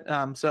to it.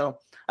 So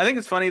I think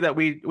it's funny that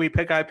we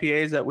pick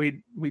IPAs that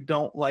we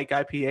don't like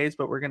IPAs,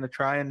 but we're going to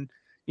try and,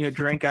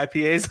 drink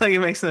IPAs. Like, it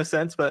makes no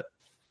sense. But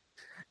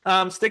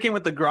sticking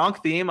with the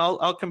Gronk theme,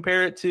 I'll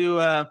compare it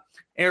to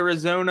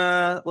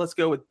Arizona. Let's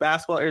go with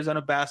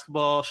Arizona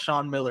basketball,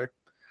 Sean Miller.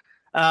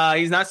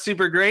 He's not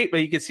super great, but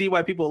you can see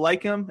why people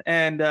like him.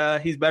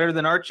 And he's better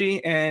than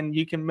Archie, and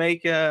you can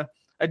make a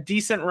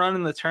decent run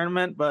in the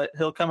tournament, but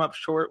he'll come up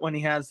short when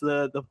he has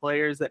the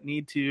players that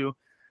need to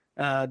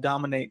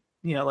dominate,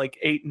 like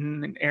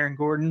Ayton and Aaron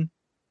Gordon.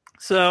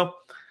 So,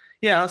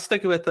 yeah, I'll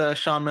stick with the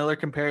Sean Miller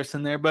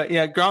comparison there. But,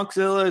 yeah,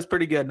 Gronkzilla is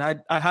pretty good,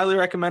 and I highly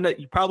recommend it.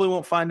 You probably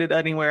won't find it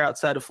anywhere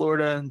outside of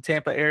Florida and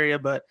Tampa area,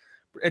 but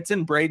it's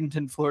in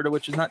Bradenton, Florida,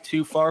 which is not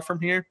too far from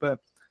here, but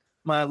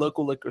my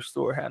local liquor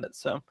store had it.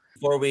 So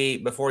before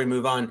we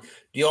move on, do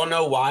you all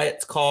know why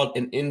it's called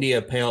an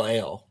India Pale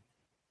Ale?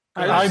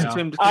 I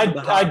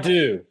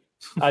do.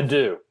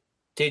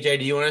 TJ,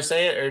 do you want to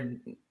say it, or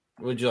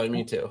would you like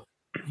me to?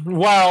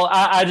 Well,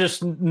 I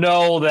just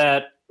know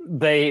that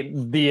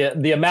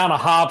the amount of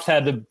hops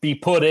had to be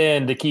put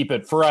in to keep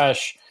it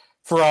fresh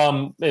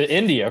from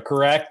India,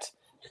 correct?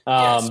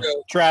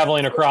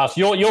 Traveling across,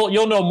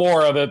 you'll know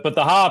more of it, but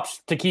the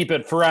hops to keep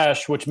it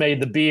fresh, which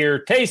made the beer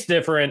taste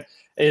different,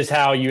 is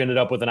how you ended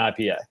up with an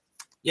IPA.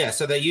 Yeah,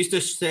 so they used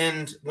to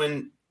send,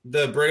 when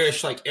the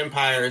British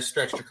Empire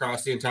stretched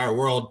across the entire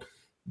world,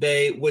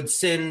 they would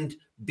send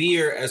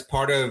beer as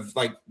part of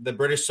the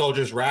British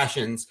soldiers'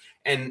 rations.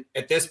 And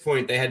at this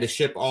point, they had to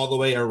ship all the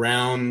way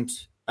around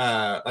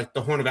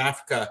the Horn of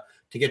Africa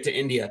to get to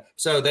India.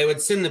 So they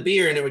would send the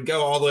beer and it would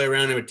go all the way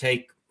around. It would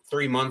take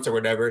 3 months or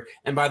whatever.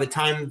 And by the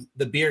time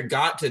the beer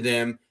got to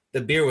them,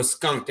 the beer was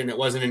skunked and it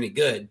wasn't any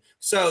good.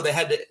 So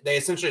they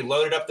essentially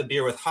loaded up the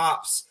beer with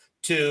hops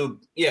to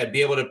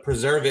be able to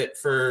preserve it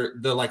for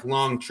the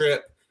long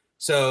trip.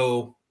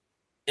 So,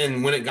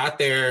 and when it got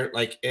there,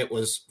 it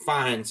was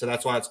fine. So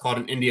that's why it's called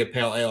an India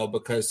Pale Ale,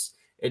 because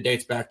it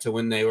dates back to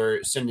when they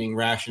were sending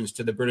rations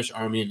to the British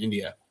Army in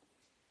India.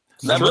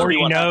 The more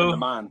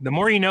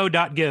you know,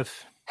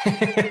 .gif.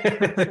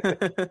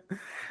 The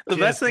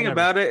best thing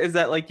about it is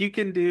that you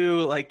can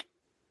do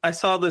I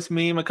saw this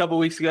meme a couple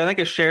weeks ago. I think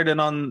I shared it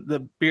on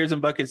the Beers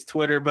and Buckets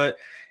Twitter, but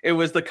it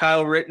was the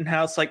Kyle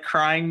Rittenhouse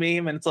crying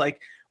meme, and it's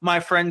my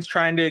friend's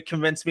trying to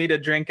convince me to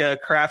drink a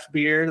craft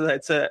beer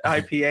that's a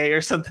IPA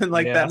or something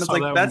that. And it's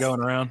that's going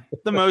around.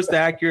 The most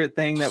accurate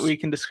thing that we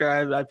can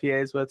describe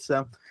IPAs with.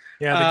 So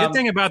yeah, the good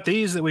thing about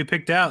these that we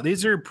picked out,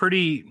 these are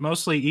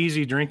mostly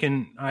easy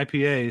drinking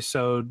IPAs.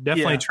 So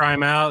definitely try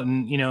them out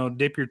and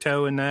dip your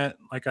toe in that,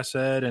 like I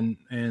said,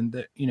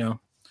 and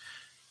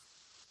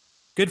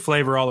good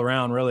flavor all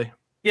around, really.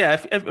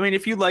 Yeah,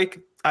 if you like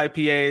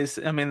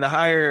IPAs. I mean, the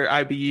higher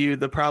IBU,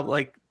 the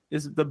problem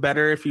is the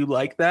better if you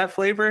like that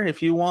flavor.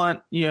 If you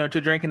want, to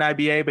drink an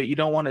IBA, but you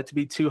don't want it to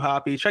be too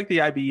hoppy, check the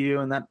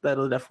IBU, and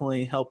that'll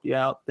definitely help you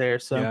out there.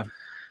 So, yeah,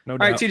 no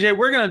doubt. All right, TJ,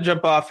 we're going to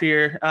jump off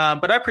here,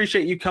 but I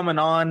appreciate you coming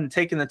on and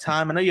taking the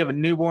time. I know you have a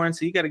newborn,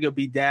 so you got to go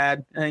be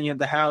dad at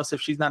the house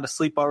if she's not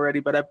asleep already.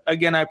 But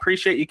I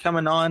appreciate you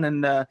coming on,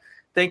 and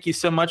thank you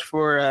so much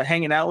for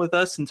hanging out with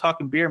us and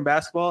talking beer and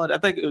basketball. And I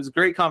think it was a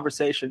great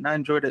conversation. I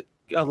enjoyed it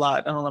a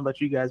lot. I don't know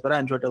about you guys, but I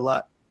enjoyed it a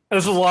lot.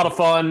 This was a lot of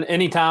fun.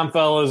 Anytime,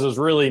 fellas. It was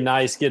really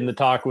nice getting to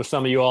talk with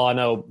some of you all. I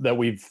know that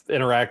we've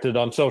interacted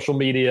on social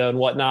media and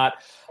whatnot.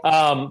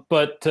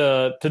 But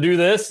to do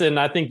this, and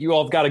I think you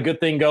all have got a good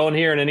thing going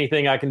here, and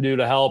anything I can do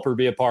to help or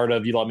be a part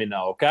of, you let me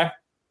know, okay?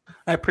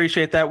 I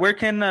appreciate that. Where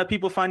can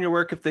people find your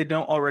work if they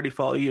don't already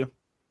follow you?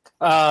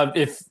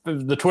 If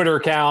the Twitter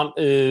account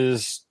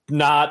is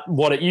not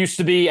what it used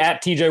to be,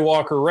 at TJ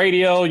Walker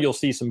Radio, you'll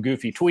see some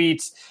goofy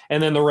tweets,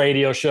 and then the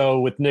radio show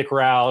with Nick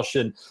Roush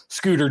and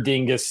Scooter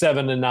Dingus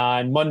 7 to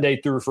 9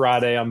 Monday through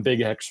Friday on Big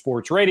X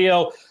Sports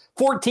Radio,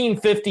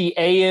 1450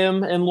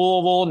 AM in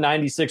Louisville,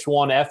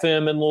 96.1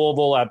 FM in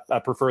Louisville. I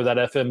prefer that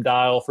FM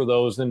dial for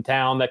those in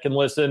town that can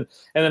listen.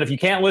 And then if you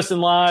can't listen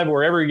live,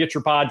 wherever you get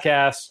your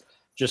podcasts,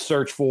 just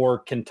search for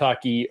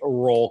Kentucky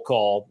Roll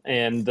Call.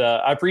 And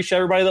I appreciate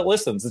everybody that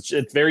listens.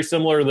 It's very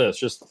similar to this,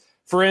 just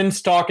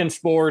friends talking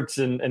sports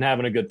and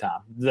having a good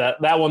time.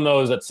 That one,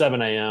 though, is at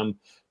 7 a.m.,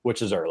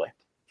 which is early.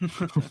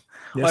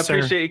 Well, I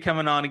appreciate you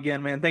coming on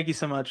again, man. Thank you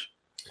so much.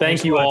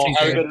 Thank you all.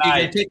 Have a good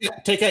night.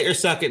 Take out your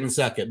suck it and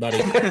suck it, buddy.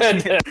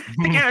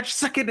 Take out your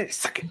suck it and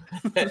suck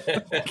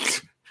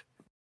it.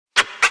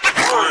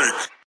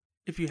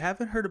 If you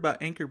haven't heard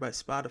about Anchor by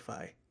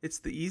Spotify, it's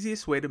the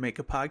easiest way to make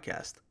a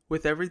podcast,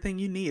 with everything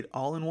you need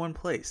all in one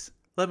place.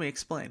 Let me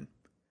explain.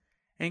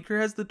 Anchor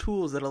has the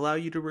tools that allow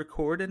you to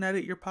record and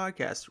edit your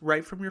podcast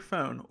right from your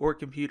phone or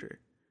computer.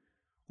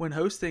 When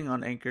hosting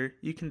on Anchor,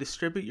 you can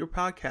distribute your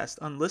podcast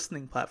on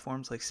listening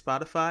platforms like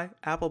Spotify,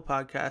 Apple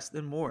Podcasts,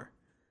 and more.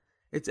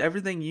 It's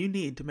everything you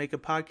need to make a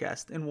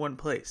podcast in one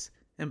place.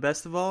 And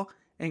best of all,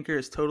 Anchor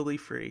is totally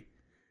free.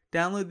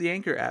 Download the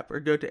Anchor app or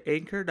go to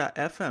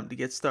anchor.fm to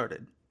get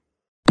started.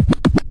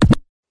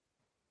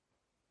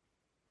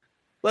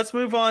 Let's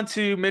move on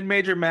to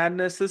Mid-Major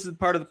Madness. This is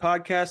part of the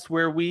podcast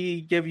where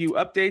we give you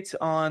updates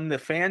on the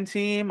fan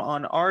team,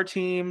 on our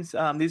teams.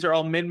 These are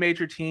all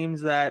mid-major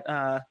teams that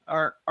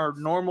are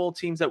normal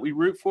teams that we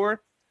root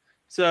for.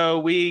 So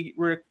we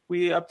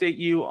update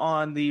you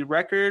on the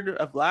record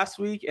of last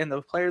week and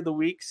the player of the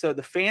week. So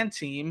the fan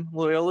team,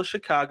 Loyola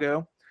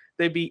Chicago,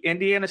 they beat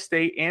Indiana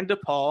State and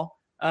DePaul.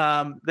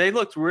 They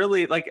looked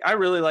really I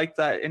really liked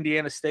that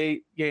Indiana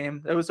State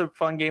game. It was a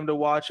fun game to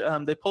watch.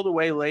 They pulled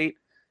away late.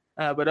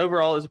 But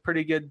overall, it was a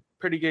pretty good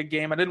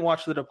game. I didn't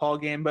watch the DePaul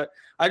game, but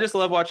I just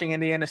love watching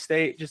Indiana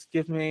State. Just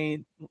gives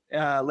me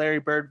Larry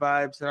Bird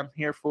vibes, and I'm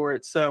here for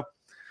it. So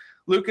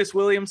Lucas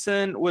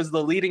Williamson was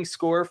the leading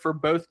scorer for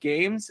both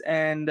games,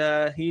 and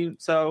I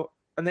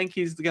think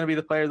he's going to be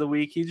the player of the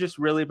week. He's just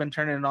really been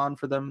turning it on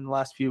for them in the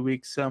last few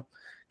weeks. So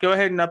go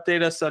ahead and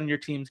update us on your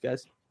teams,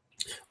 guys.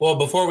 Well,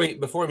 before we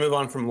move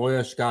on from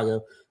Loyola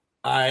Chicago,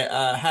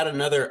 I had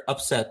another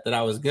upset that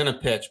I was going to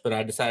pitch, but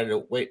I decided to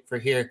wait for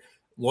here.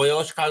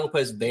 Loyola Chicago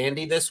plays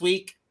Vandy this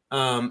week,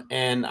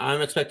 and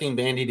I'm expecting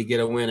Vandy to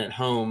get a win at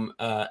home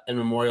in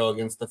Memorial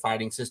against the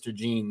Fighting Sister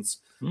Jeans.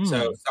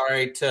 So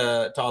sorry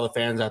to all the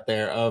fans out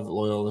there of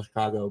Loyola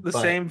Chicago.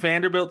 Same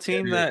Vanderbilt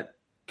team that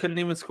couldn't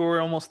even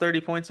score almost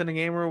 30 points in a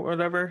game or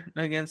whatever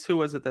against, who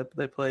was it that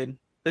they played?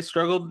 They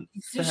struggled.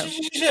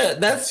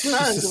 That's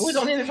not. We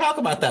don't need to talk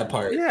about that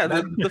part. Yeah,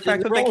 the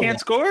fact that they can't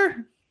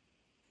score.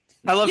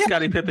 I love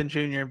Scottie Pippen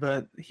Jr.,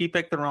 but he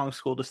picked the wrong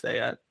school to stay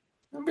at.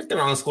 I picked the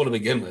wrong school to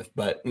begin with,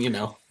 but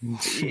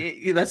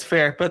that's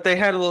fair. But they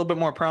had a little bit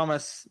more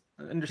promise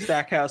under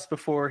Stackhouse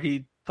before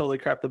he totally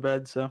crapped the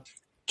bed. So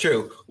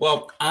true.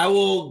 Well, I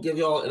will give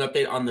you all an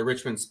update on the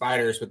Richmond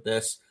Spiders with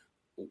this.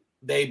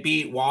 They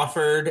beat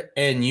Wofford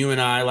and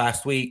UNI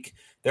last week.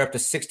 They're up to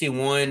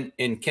 61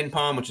 in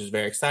KenPom, which is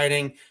very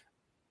exciting.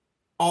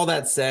 All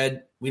that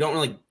said, we don't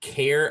really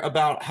care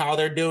about how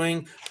they're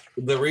doing.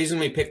 The reason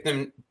we picked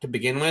them to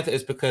begin with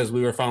is because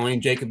we were following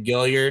Jacob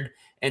Gilliard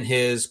and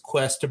his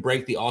quest to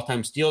break the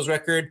all-time steals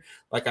record.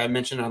 Like I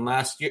mentioned on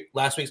last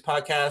week's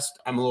podcast,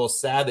 I'm a little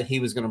sad that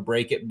he was going to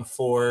break it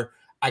before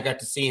I got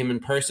to see him in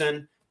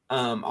person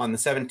on the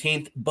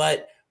 17th.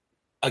 But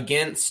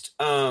against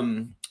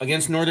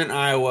Northern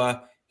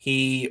Iowa,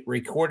 he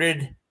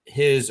recorded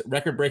his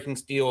record-breaking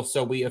steal.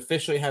 So we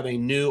officially have a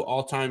new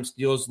all-time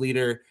steals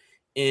leader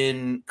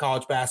in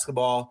college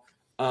basketball.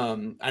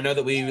 I know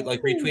that we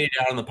retweeted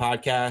out on the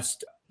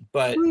podcast,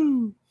 but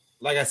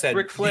like I said,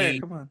 Ric Flair,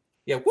 come on.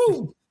 Yeah,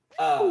 woo!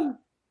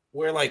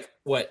 We're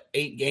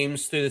 8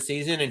 games through the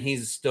season, and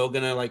he's still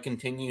gonna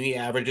continue. He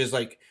averages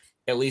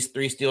at least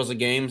 3 steals a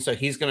game, so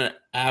he's gonna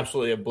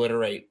absolutely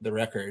obliterate the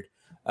record,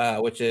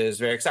 which is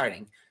very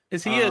exciting.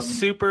 Is he a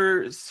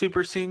super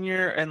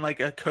senior and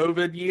a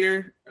COVID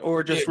year,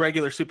 or just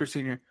regular super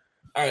senior?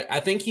 All right, I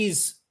think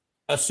he's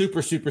a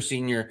super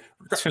senior.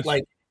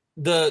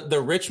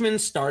 the Richmond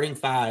starting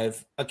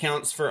five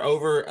accounts for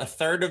over a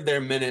third of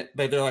their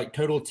they're like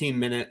total team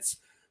minutes.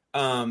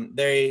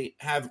 They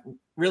have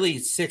really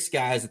 6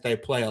 guys that they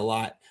play a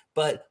lot.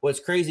 But what's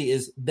crazy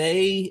is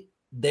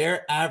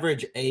their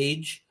average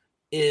age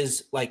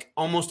is like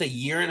almost a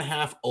year and a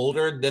half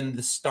older than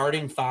the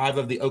starting 5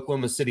 of the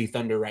Oklahoma City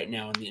Thunder right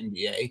now in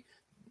the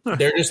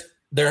NBA.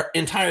 Their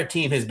entire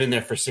team has been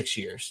there for 6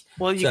 years.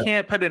 Well, you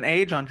can't put an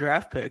age on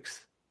draft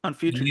picks, on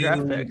future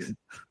draft picks.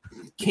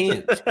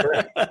 Can't.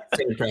 Correct.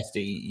 Sam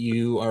Presti,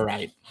 you are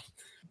right.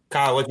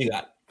 Kyle, what you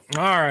got?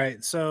 All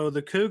right. So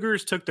the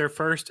Cougars took their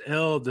first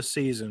L of the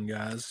season,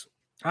 guys.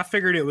 I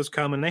figured it was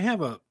coming. They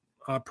have a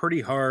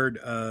pretty hard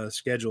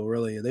schedule,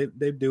 really.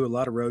 They do a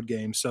lot of road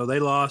games. So they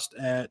lost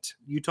at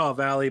Utah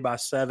Valley by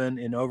 7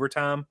 in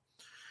overtime.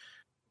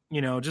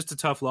 Just a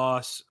tough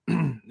loss.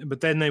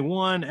 But then they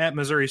won at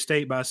Missouri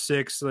State by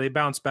 6. So they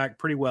bounced back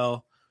pretty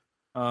well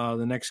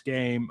the next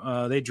game.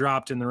 They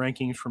dropped in the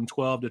rankings from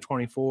 12 to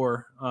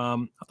 24. I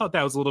thought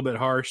that was a little bit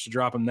harsh to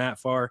drop them that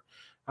far.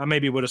 I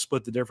maybe would have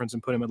split the difference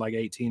and put them at like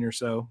 18 or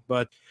so.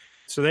 But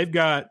so they've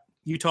got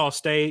Utah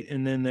State,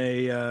 and then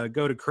they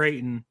go to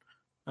Creighton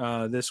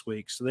this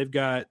week. So they've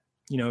got,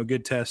 a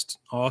good test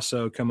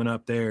also coming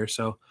up there.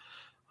 So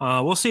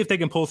we'll see if they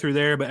can pull through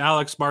there. But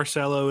Alex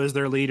Barcelo is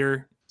their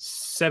leader.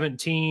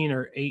 17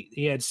 or 8.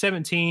 He had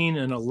 17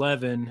 and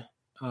 11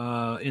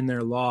 in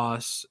their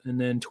loss, and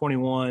then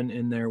 21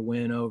 in their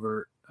win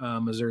over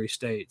Missouri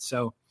State.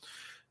 So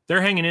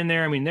they're hanging in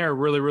there. I mean, they're a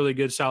really, really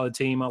good, solid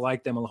team. I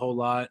like them a whole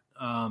lot.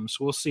 So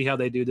we'll see how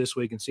they do this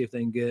week and see if they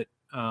can get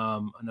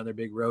another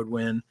big road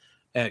win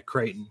at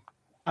Creighton.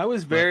 I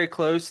was very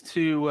close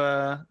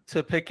to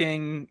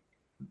picking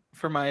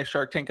for my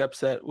Shark Tank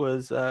upset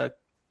was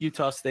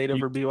Utah State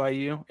over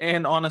BYU,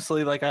 and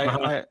honestly, like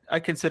I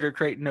consider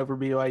Creighton over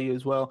BYU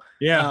as well.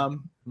 Yeah,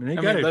 they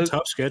got a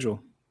tough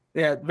schedule.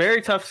 Yeah,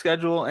 very tough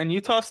schedule, and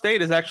Utah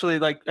State is actually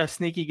like a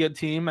sneaky good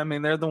team. I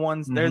mean, they're the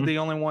ones. Mm-hmm. They're the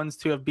only ones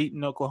to have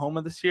beaten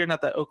Oklahoma this year.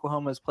 Not that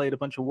Oklahoma has played a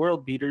bunch of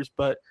world beaters,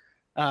 but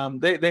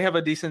they have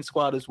a decent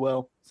squad as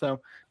well.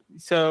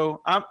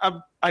 So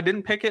I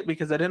didn't pick it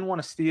because I didn't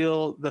want to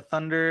steal the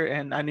Thunder,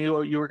 and I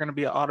knew you were going to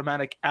be an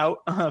automatic out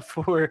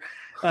for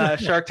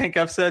Shark Tank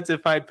upsets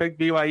if I picked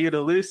BYU to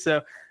lose.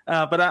 So,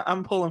 but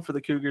I'm pulling for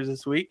the Cougars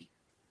this week.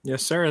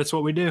 Yes, sir. That's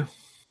what we do.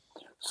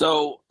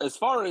 So as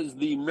far as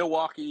the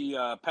Milwaukee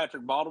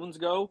Patrick Baldwins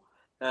go,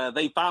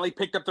 they finally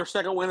picked up their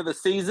second win of the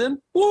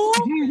season. Woo!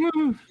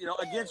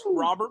 Against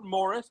Robert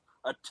Morris,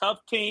 a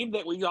tough team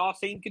that we all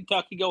seen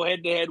Kentucky go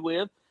head-to-head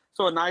with.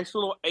 So a nice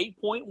little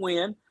 8-point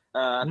win.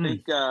 I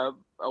think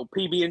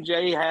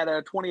PB&J had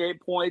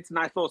 28 points,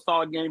 nice little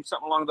solid game,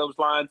 something along those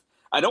lines.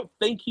 I don't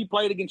think he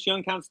played against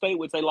Youngstown State,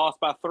 which they lost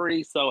by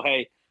 3. So,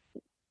 hey,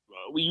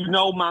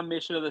 my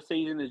mission of the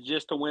season is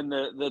just to win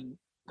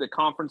the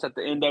conference at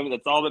the end of it.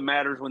 That's all that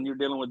matters when you're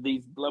dealing with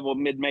these level of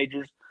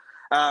mid-majors.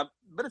 But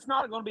it's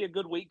not going to be a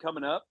good week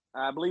coming up.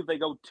 I believe they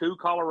go to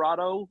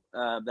Colorado.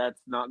 That's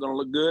not going to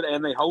look good.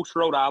 And they host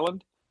Rhode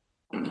Island.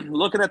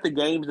 Looking at the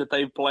games that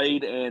they've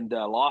played and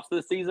lost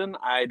this season,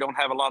 I don't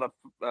have a lot of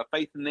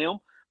faith in them.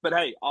 But,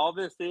 hey, all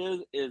this is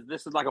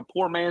this is like a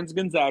poor man's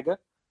Gonzaga.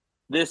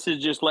 This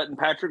is just letting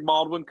Patrick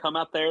Baldwin come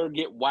out there,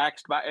 get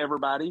waxed by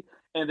everybody.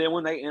 And then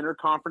when they enter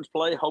conference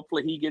play,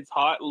 hopefully he gets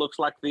hot, looks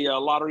like the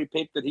lottery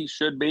pick that he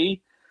should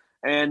be,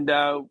 and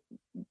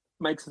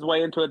makes his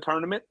way into a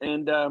tournament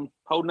and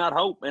holding out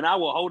hope. And I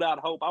will hold out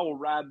hope. I will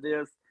ride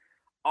this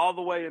all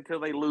the way until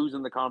they lose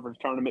in the conference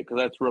tournament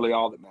because that's really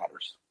all that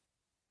matters.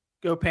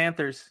 Go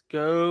Panthers.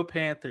 Go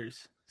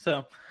Panthers.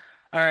 So,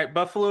 all right,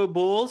 Buffalo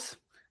Bulls.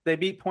 They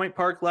beat Point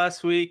Park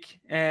last week,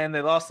 and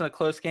they lost in a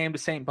close game to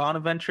St.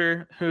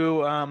 Bonaventure,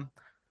 who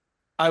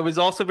I was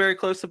also very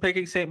close to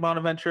picking St.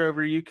 Bonaventure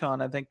over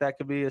UConn. I think that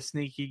could be a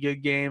sneaky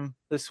good game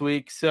this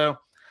week. So,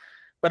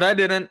 but I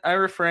didn't. I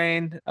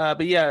refrained.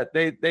 But, yeah,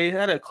 they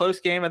had a close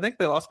game. I think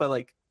they lost by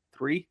like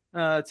 3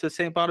 to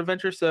St.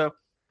 Bonaventure. So,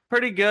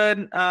 pretty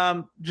good.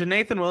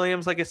 Jonathan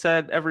Williams, like I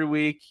said, every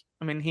week,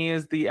 I mean, he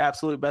is the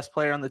absolute best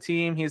player on the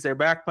team. He's their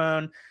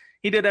backbone.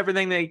 He did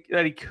everything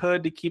that he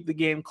could to keep the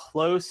game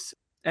close.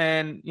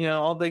 And,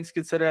 all things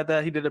considered,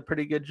 that he did a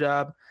pretty good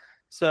job.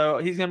 So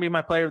he's going to be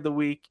my player of the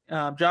week.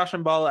 Josh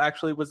Mballa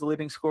actually was the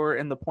leading scorer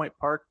in the Point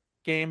Park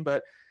game,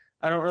 but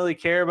I don't really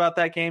care about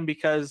that game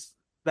because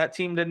that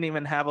team didn't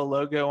even have a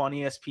logo on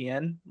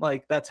ESPN.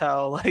 Like, that's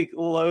how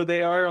low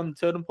they are on the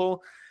totem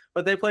pole.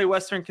 But they play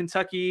Western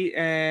Kentucky,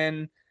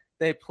 and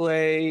they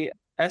play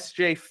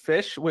SJ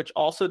Fish, which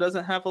also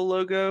doesn't have a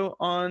logo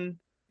on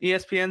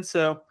ESPN.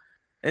 So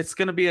it's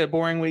going to be a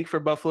boring week for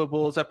Buffalo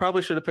Bulls. I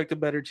probably should have picked a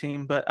better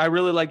team, but I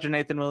really like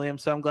Jonathan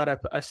Williams, so I'm glad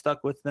I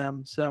stuck with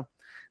them. So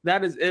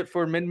that is it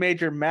for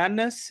Mid-Major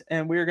Madness,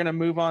 and we're going to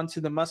move on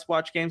to the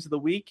must-watch games of the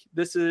week.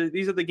 These are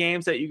the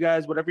games that you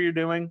guys, whatever you're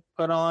doing,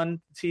 put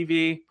on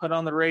TV, put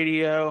on the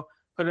radio,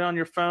 put it on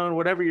your phone,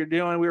 whatever you're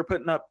doing. We were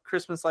putting up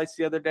Christmas lights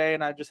the other day,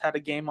 and I just had a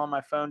game on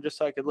my phone just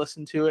so I could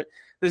listen to it.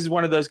 This is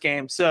one of those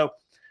games. So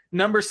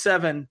number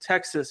 7,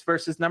 Texas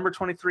versus number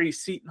 23,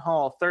 Seton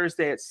Hall,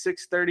 Thursday at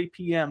 6:30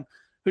 p.m.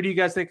 Who do you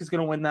guys think is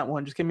going to win that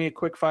one? Just give me a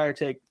quick fire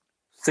take.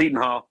 Seton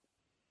Hall.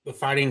 The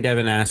Fighting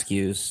Devin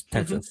Askew's,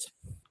 Texas.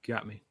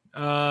 Got me.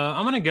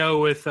 I'm gonna go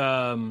with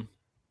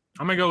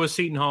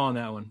Seton Hall on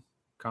that one,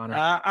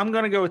 Connor. I'm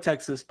gonna go with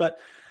Texas, but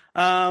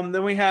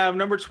then we have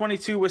number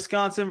 22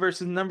 Wisconsin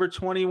versus number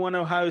 21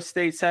 Ohio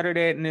State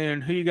Saturday at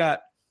noon. Who you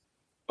got?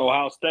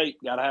 Ohio State.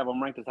 Got to have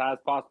them ranked as high as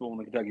possible when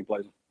the Kentucky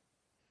plays them.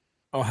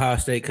 Ohio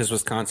State because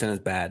Wisconsin is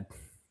bad.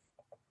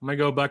 I'm gonna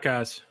go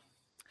Buckeyes.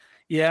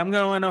 Yeah, I'm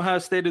going Ohio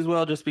State as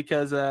well, just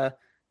because.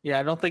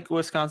 I don't think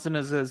Wisconsin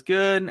is as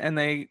good, and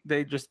they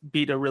just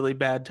beat a really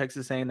bad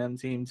Texas A&M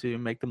team to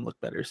make them look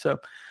better. So,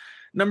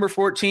 number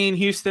 14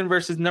 Houston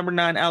versus number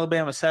 9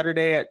 Alabama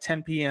Saturday at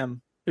 10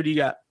 p.m. Who do you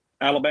got?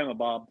 Alabama,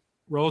 Bob.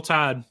 Roll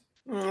Tide.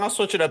 I'll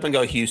switch it up and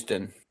go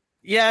Houston.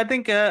 Yeah, I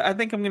think I'm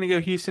going to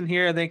go Houston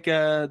here. I think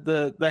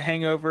the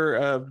hangover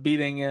of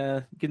beating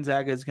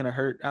Gonzaga is going to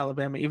hurt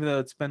Alabama, even though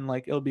it's been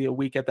it'll be a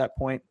week at that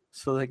point.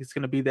 So it's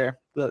going to be there.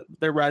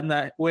 They're riding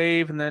that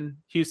wave, and then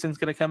Houston's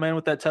going to come in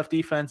with that tough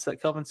defense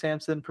that Kelvin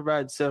Sampson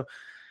provides. So,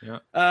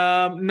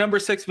 number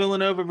 6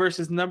 Villanova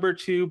versus number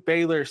 2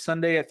 Baylor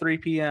Sunday at 3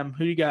 p.m.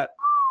 Who you got?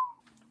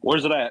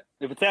 Where's it at?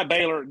 If it's at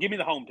Baylor, give me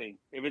the home team.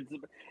 If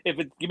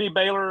it's give me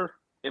Baylor.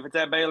 If it's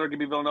at Baylor, give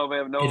me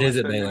Villanova. It is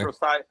at Baylor.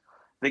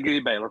 Then give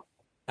me Baylor.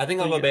 I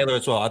think I'll go Baylor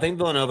as well. I think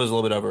Villanova is a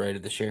little bit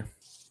overrated this year.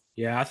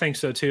 Yeah, I think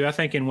so too. I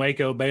think in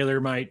Waco, Baylor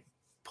might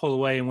pull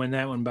away and win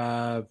that one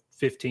by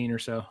 15 or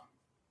so.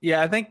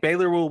 Yeah, I think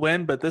Baylor will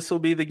win, but this will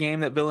be the game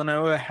that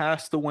Villanova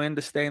has to win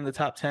to stay in the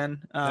top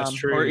 10. That's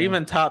true. Or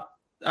even top,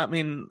 we're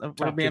being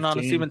 15.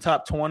 Honest, even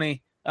top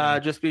 20,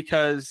 just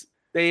because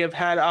they have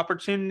had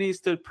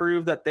opportunities to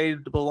prove that they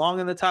belong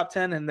in the top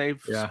 10, and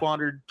they've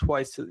squandered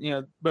twice,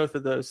 both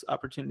of those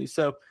opportunities.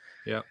 So,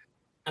 so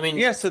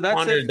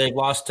that's it. They've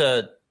lost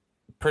to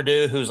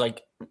Purdue, who's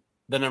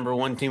the number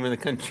 1 team in the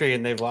country,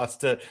 and they've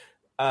lost to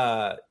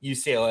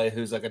UCLA,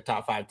 who's a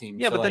top 5 team.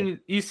 Yeah, so but then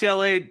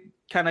UCLA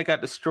kind of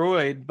got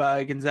destroyed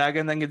by Gonzaga,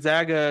 and then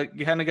Gonzaga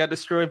kind of got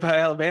destroyed by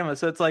Alabama.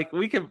 So it's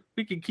we could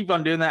keep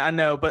on doing that. I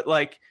know, but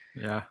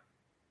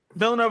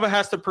Villanova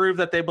has to prove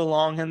that they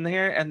belong in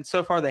there, and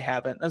so far they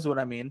haven't. That's what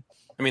I mean.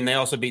 They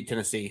also beat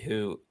Tennessee,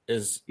 who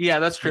is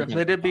that's true.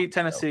 They did beat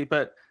Tennessee,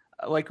 but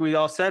like we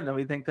all said, and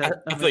we think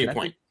that I feel your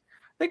point.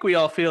 I think we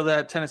all feel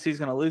that Tennessee's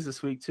going to lose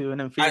this week to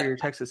an inferior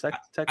Texas.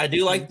 I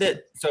do like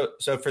that.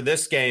 So for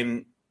this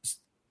game,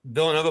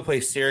 Villanova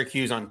plays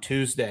Syracuse on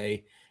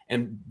Tuesday,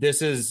 and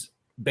this is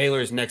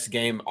Baylor's next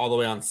game all the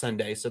way on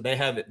Sunday. So they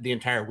have the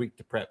entire week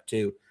to prep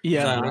too.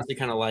 Yeah, so I honestly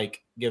kind of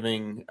like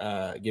giving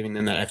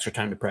them that extra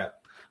time to prep.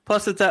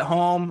 Plus, it's at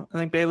home. I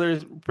think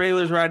Baylor's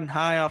riding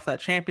high off that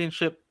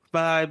championship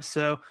vibe.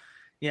 So,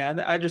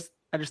 I just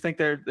think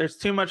there's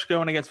too much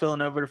going against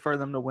Villanova for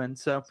them to win.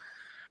 So,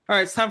 all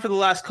right, it's time for the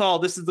last call.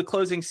 This is the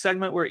closing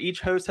segment where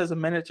each host has a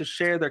minute to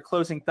share their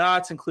closing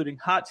thoughts, including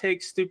hot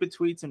takes, stupid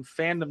tweets, and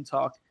fandom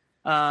talk.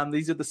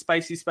 These are the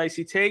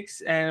spicy takes,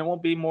 and it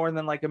won't be more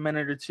than a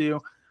minute or two.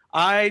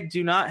 I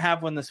do not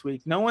have one this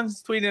week. No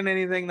one's tweeted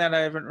anything that I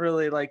haven't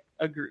really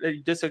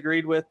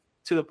disagreed with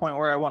to the point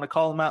where I want to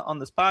call them out on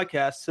this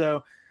podcast.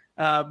 So,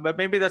 but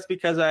maybe that's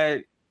because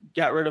I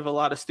got rid of a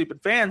lot of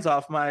stupid fans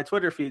off my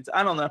Twitter feeds.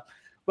 I don't know,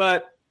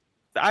 but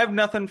I have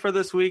nothing for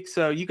this week.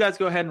 So you guys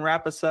go ahead and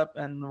wrap us up,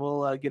 and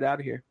we'll get out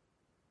of here.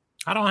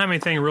 I don't have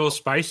anything real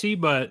spicy,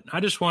 but I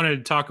just wanted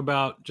to talk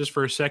about just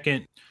for a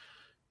second.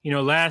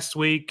 Last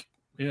week,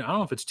 I don't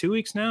know if it's 2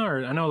 weeks now,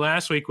 or I know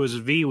last week was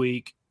V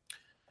week,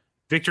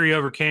 Victory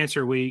Over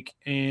Cancer Week,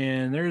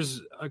 and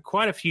there's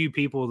quite a few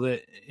people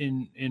that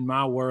in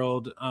my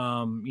world,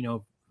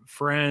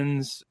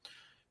 friends,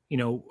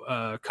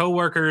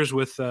 coworkers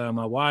with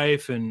my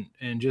wife and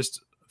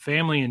just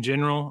family in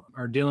general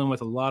are dealing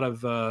with a lot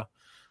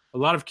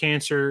of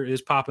cancer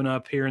is popping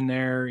up here and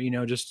there,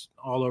 just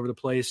all over the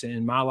place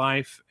in my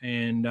life.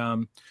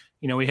 And,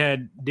 we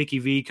had Dickie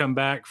V come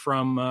back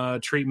from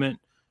treatment,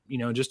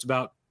 just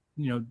about,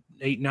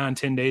 8, 9,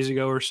 10 days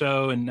ago or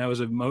so. And that was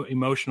an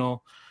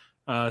emotional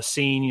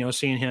scene,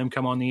 seeing him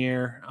come on the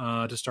air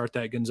to start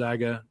that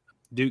Gonzaga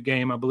Duke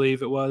game, I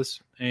believe it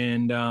was.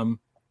 And,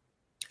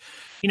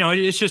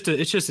 it's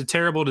just a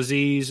terrible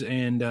disease,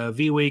 and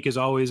V week is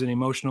always an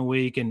emotional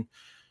week. And,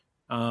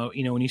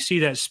 when you see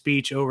that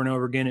speech over and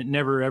over again, it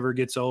never, ever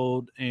gets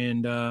old.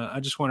 And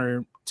I just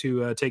wanted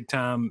to take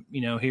time,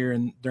 here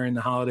and during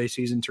the holiday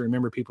season to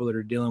remember people that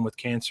are dealing with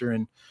cancer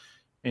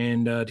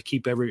and to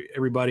keep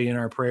everybody in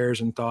our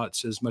prayers and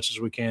thoughts as much as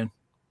we can.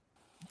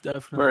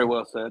 Definitely. Very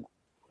well said.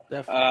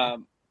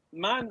 Definitely.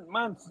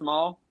 Mine's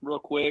small, real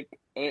quick.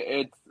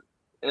 It's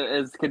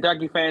as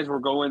Kentucky fans, we're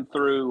going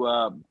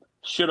through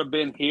should have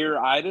been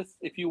here-itis,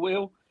 if you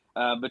will,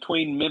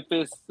 between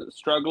Memphis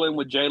struggling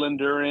with Jalen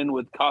Duren,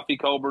 with Coffee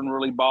Coburn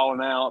really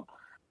balling out.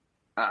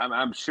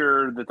 I'm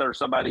sure that there's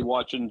somebody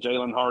watching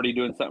Jalen Hardy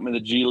doing something in the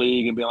G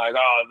League and being like,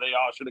 "Oh, they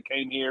all should have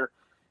came here."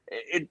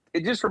 It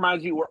just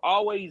reminds you, we're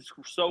always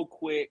so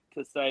quick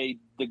to say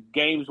the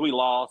games we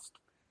lost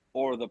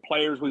or the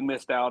players we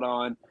missed out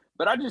on.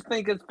 But I just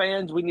think as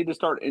fans, we need to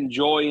start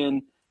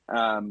enjoying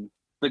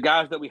the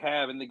guys that we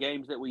have and the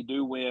games that we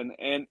do win.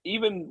 And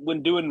even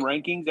when doing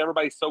rankings,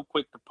 everybody's so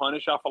quick to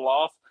punish off a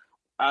loss,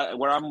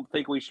 where I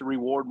think we should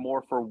reward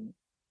more for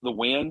the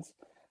wins.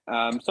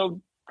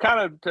 So kind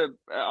of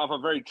off a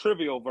very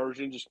trivial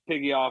version, just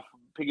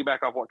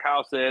piggyback off what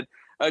Kyle said,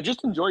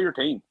 just enjoy your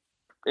team.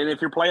 And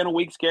if you're playing a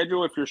weak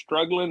schedule, if you're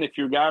struggling, if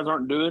your guys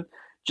aren't doing,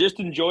 just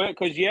enjoy it.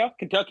 Because,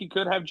 Kentucky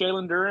could have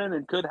Jalen Duren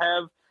and could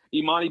have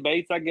Imani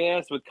Bates, I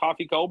guess, with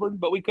Coffee Colburn,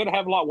 but we could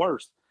have a lot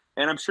worse.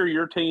 And I'm sure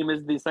your team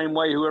is the same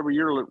way, whoever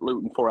you're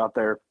rooting for out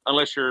there.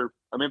 Unless you're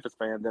a Memphis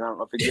fan, then I don't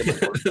know if it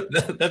gets worse.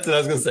 That's what I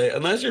was going to say.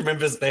 Unless you're a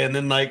Memphis fan,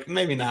 then,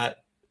 maybe not.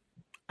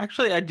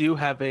 Actually, I do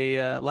have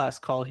a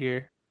last call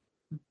here.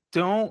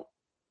 Don't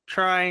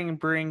try and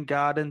bring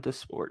God into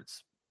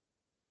sports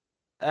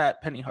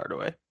at Penny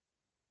Hardaway.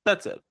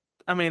 That's it.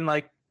 I mean,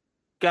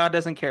 God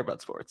doesn't care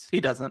about sports. He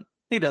doesn't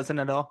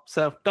at all.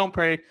 So don't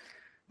pray.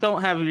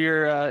 Don't have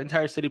your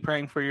entire city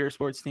praying for your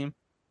sports team.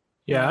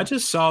 Yeah, I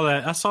just saw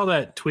that. I saw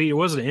that tweet.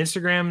 Was it an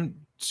Instagram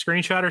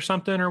screenshot or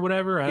something or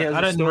whatever? I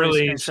didn't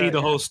really see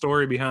the whole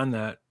story behind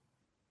that.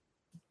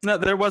 No,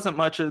 there wasn't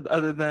much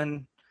other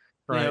than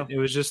right. It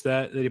was just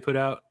that he put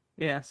out.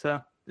 Yeah. So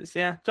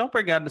don't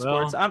bring God into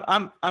sports.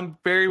 I'm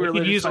very religious.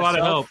 Could use a lot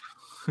of help.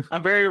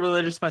 I'm very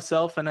religious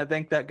myself, and I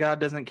think that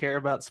God doesn't care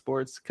about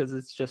sports because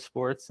it's just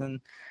sports.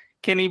 And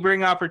can he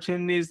bring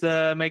opportunities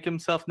to make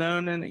himself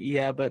known? And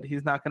yeah, but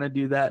he's not going to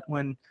do that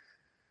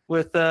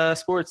with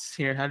sports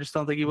here. I just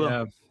don't think he will.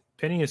 Yeah,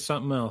 Penny is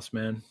something else,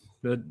 man.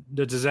 The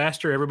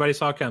disaster everybody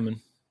saw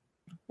coming.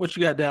 What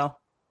you got, Dal?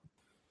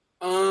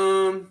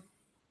 I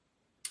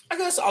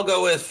guess I'll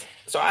go with.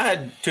 So I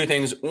had two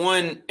things.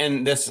 One,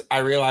 and this I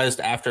realized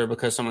after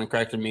because someone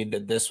corrected me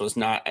that this was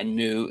not a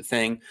new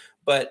thing,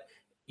 but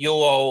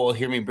you'll all will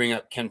hear me bring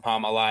up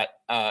KenPom a lot.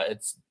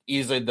 It's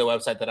easily the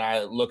website that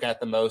I look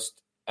at the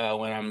most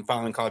when I'm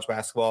following college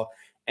basketball.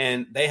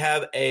 And they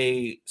have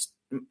a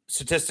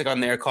statistic on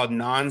there called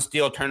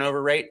non-steal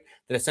turnover rate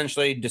that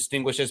essentially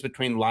distinguishes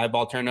between live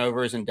ball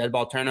turnovers and dead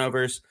ball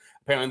turnovers.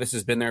 Apparently this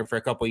has been there for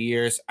a couple of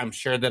years. I'm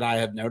sure that I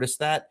have noticed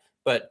that,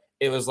 but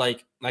it was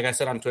like I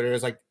said on Twitter, it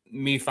was like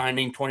me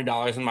finding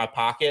 $20 in my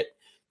pocket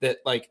that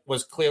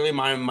was clearly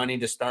my money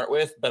to start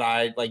with, but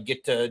I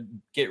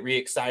get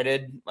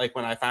re-excited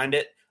when I find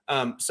it.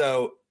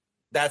 So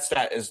that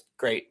stat is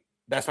great.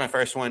 That's my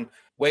first one.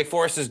 Wake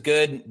Forest is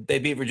good. They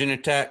beat Virginia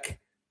Tech.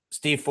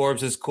 Steve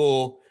Forbes is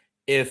cool.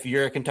 If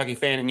you're a Kentucky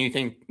fan and you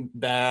think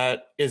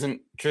that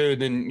isn't true,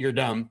 then you're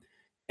dumb.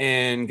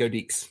 And go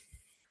Deeks.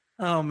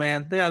 Oh,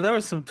 man. Yeah, there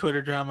was some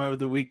Twitter drama over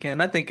the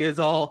weekend. I think it's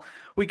all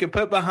we could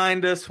put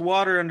behind us,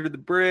 water under the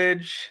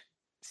bridge.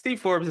 Steve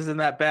Forbes isn't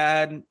that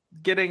bad.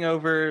 Getting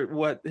over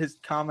what his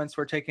comments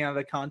were taken out of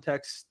the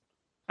context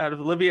out of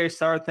the Olivier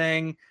Sarr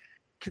thing.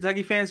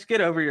 Kentucky fans,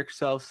 get over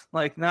yourselves.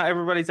 Not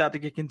everybody's out to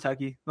get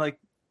Kentucky.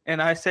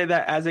 And I say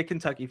that as a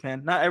Kentucky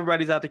fan. Not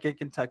everybody's out to get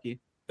Kentucky.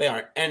 They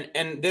aren't.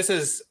 And this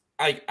is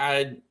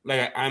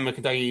I'm a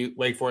Kentucky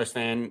Wake Forest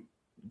fan,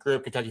 grew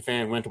up Kentucky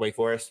fan, went to Wake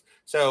Forest.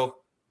 So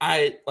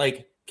I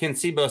can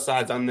see both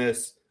sides on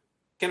this.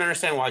 Can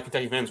understand why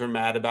Kentucky fans were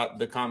mad about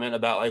the comment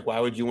about why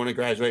would you want to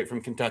graduate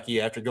from Kentucky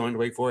after going to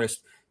Wake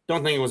Forest?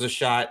 Don't think it was a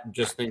shot.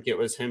 Just think it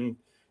was him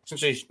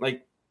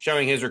essentially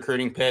showing his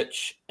recruiting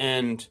pitch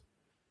and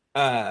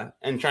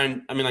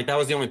trying. I mean, that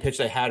was the only pitch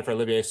they had for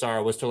Olivier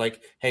Sarr was to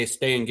hey,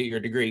 stay and get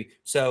your degree.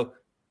 So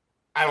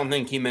I don't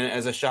think he meant it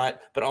as a shot.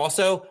 But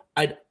also,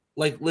 I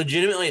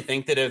legitimately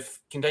think that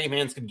if Kentucky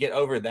fans could get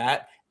over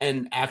that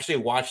and actually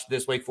watch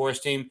this Wake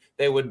Forest team,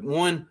 they would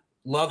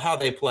love how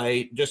they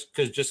play just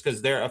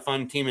because they're a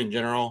fun team in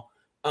general.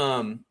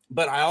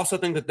 But I also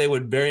think that they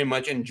would very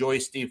much enjoy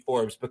Steve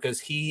Forbes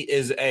because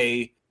he's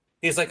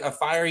like a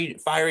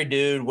fiery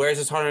dude, wears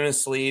his heart on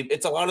his sleeve.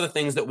 It's a lot of the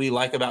things that we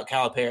like about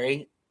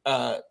Calipari.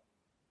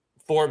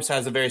 Forbes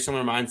has a very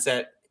similar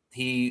mindset.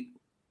 He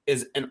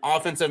is an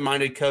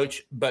offensive-minded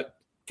coach, but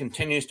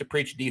continues to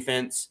preach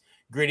defense.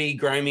 Gritty,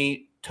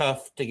 grimy,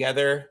 tough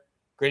together.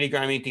 Gritty,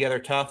 grimy, together,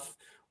 tough.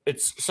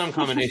 It's some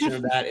combination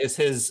of that is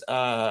his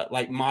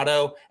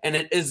motto, and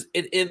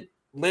it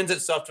lends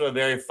itself to a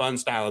very fun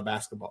style of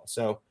basketball.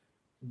 So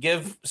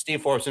give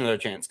Steve Forbes another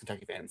chance,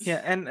 Kentucky fans.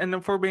 Yeah, and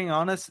if we're being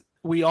honest,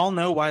 we all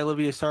know why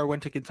Olivier Sarr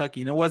went to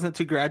Kentucky, and it wasn't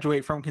to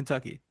graduate from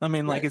Kentucky. I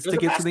mean, it's to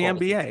get to the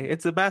NBA.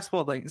 It's a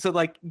basketball thing. So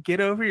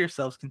get over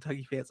yourselves,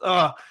 Kentucky fans.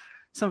 Oh,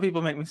 some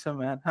people make me so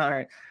mad. All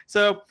right,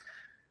 so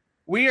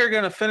we are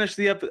going to finish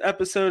the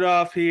episode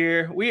off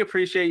here. We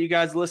appreciate you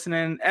guys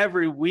listening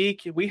every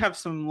week. We have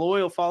some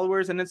loyal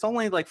followers, and it's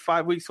only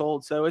 5 weeks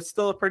old, so it's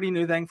still a pretty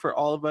new thing for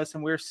all of us,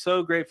 and we're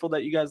so grateful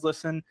that you guys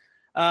listen.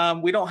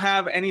 We don't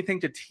have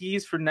anything to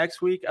tease for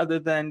next week other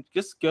than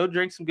just go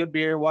drink some good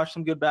beer, watch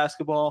some good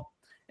basketball,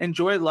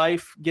 enjoy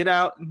life, get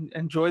out and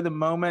enjoy the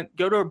moment,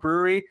 go to a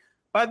brewery.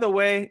 By the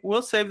way,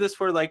 we'll save this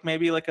for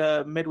maybe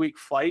a midweek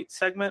flight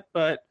segment,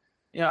 but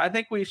I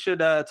think we should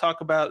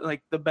talk about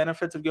the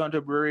benefits of going to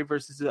a brewery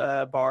versus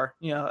a bar.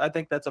 I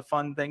think that's a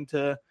fun thing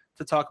to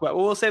talk about.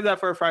 Well, we'll save that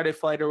for a Friday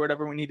flight or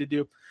whatever we need to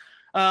do.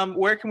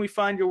 Where can we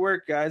find your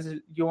work, guys?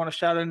 You want to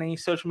shout out any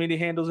social media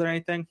handles or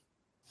anything?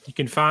 You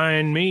can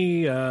find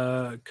me,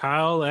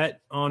 Kyle,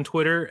 on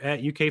Twitter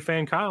at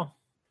UKFanKyle.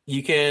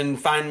 You can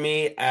find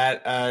me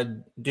at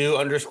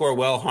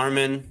do_Will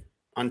Harmon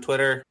on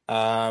Twitter.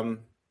 I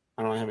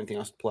don't have anything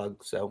else to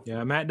plug. So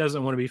yeah, Matt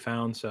doesn't want to be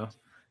found. So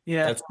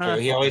yeah, that's true.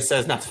 He always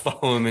says not to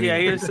follow him. Yeah,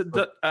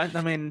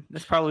 I mean,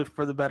 it's probably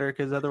for the better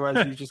because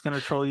otherwise he's just going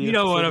to troll you. You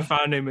don't want to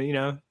find him,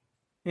 Yeah,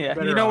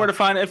 you know where to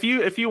find it.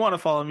 If you want to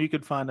follow him, you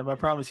could find him. I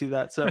promise you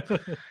that. So,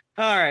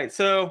 all right.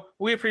 So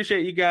we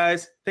appreciate you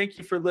guys. Thank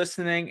you for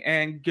listening.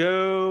 And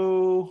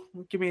go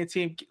give me a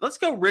team. Let's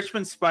go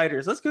Richmond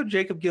Spiders. Let's go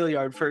Jacob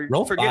Gilliard for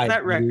getting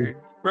that record.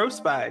 Bro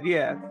Spide.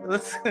 Yeah,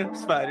 let's go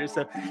Spiders.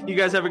 So you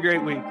guys have a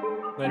great week.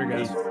 Later,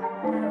 guys.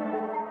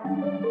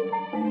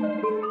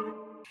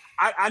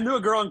 I knew a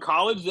girl in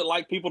college that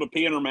liked people to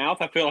pee in her mouth.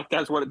 I feel like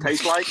that's what it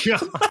tastes like.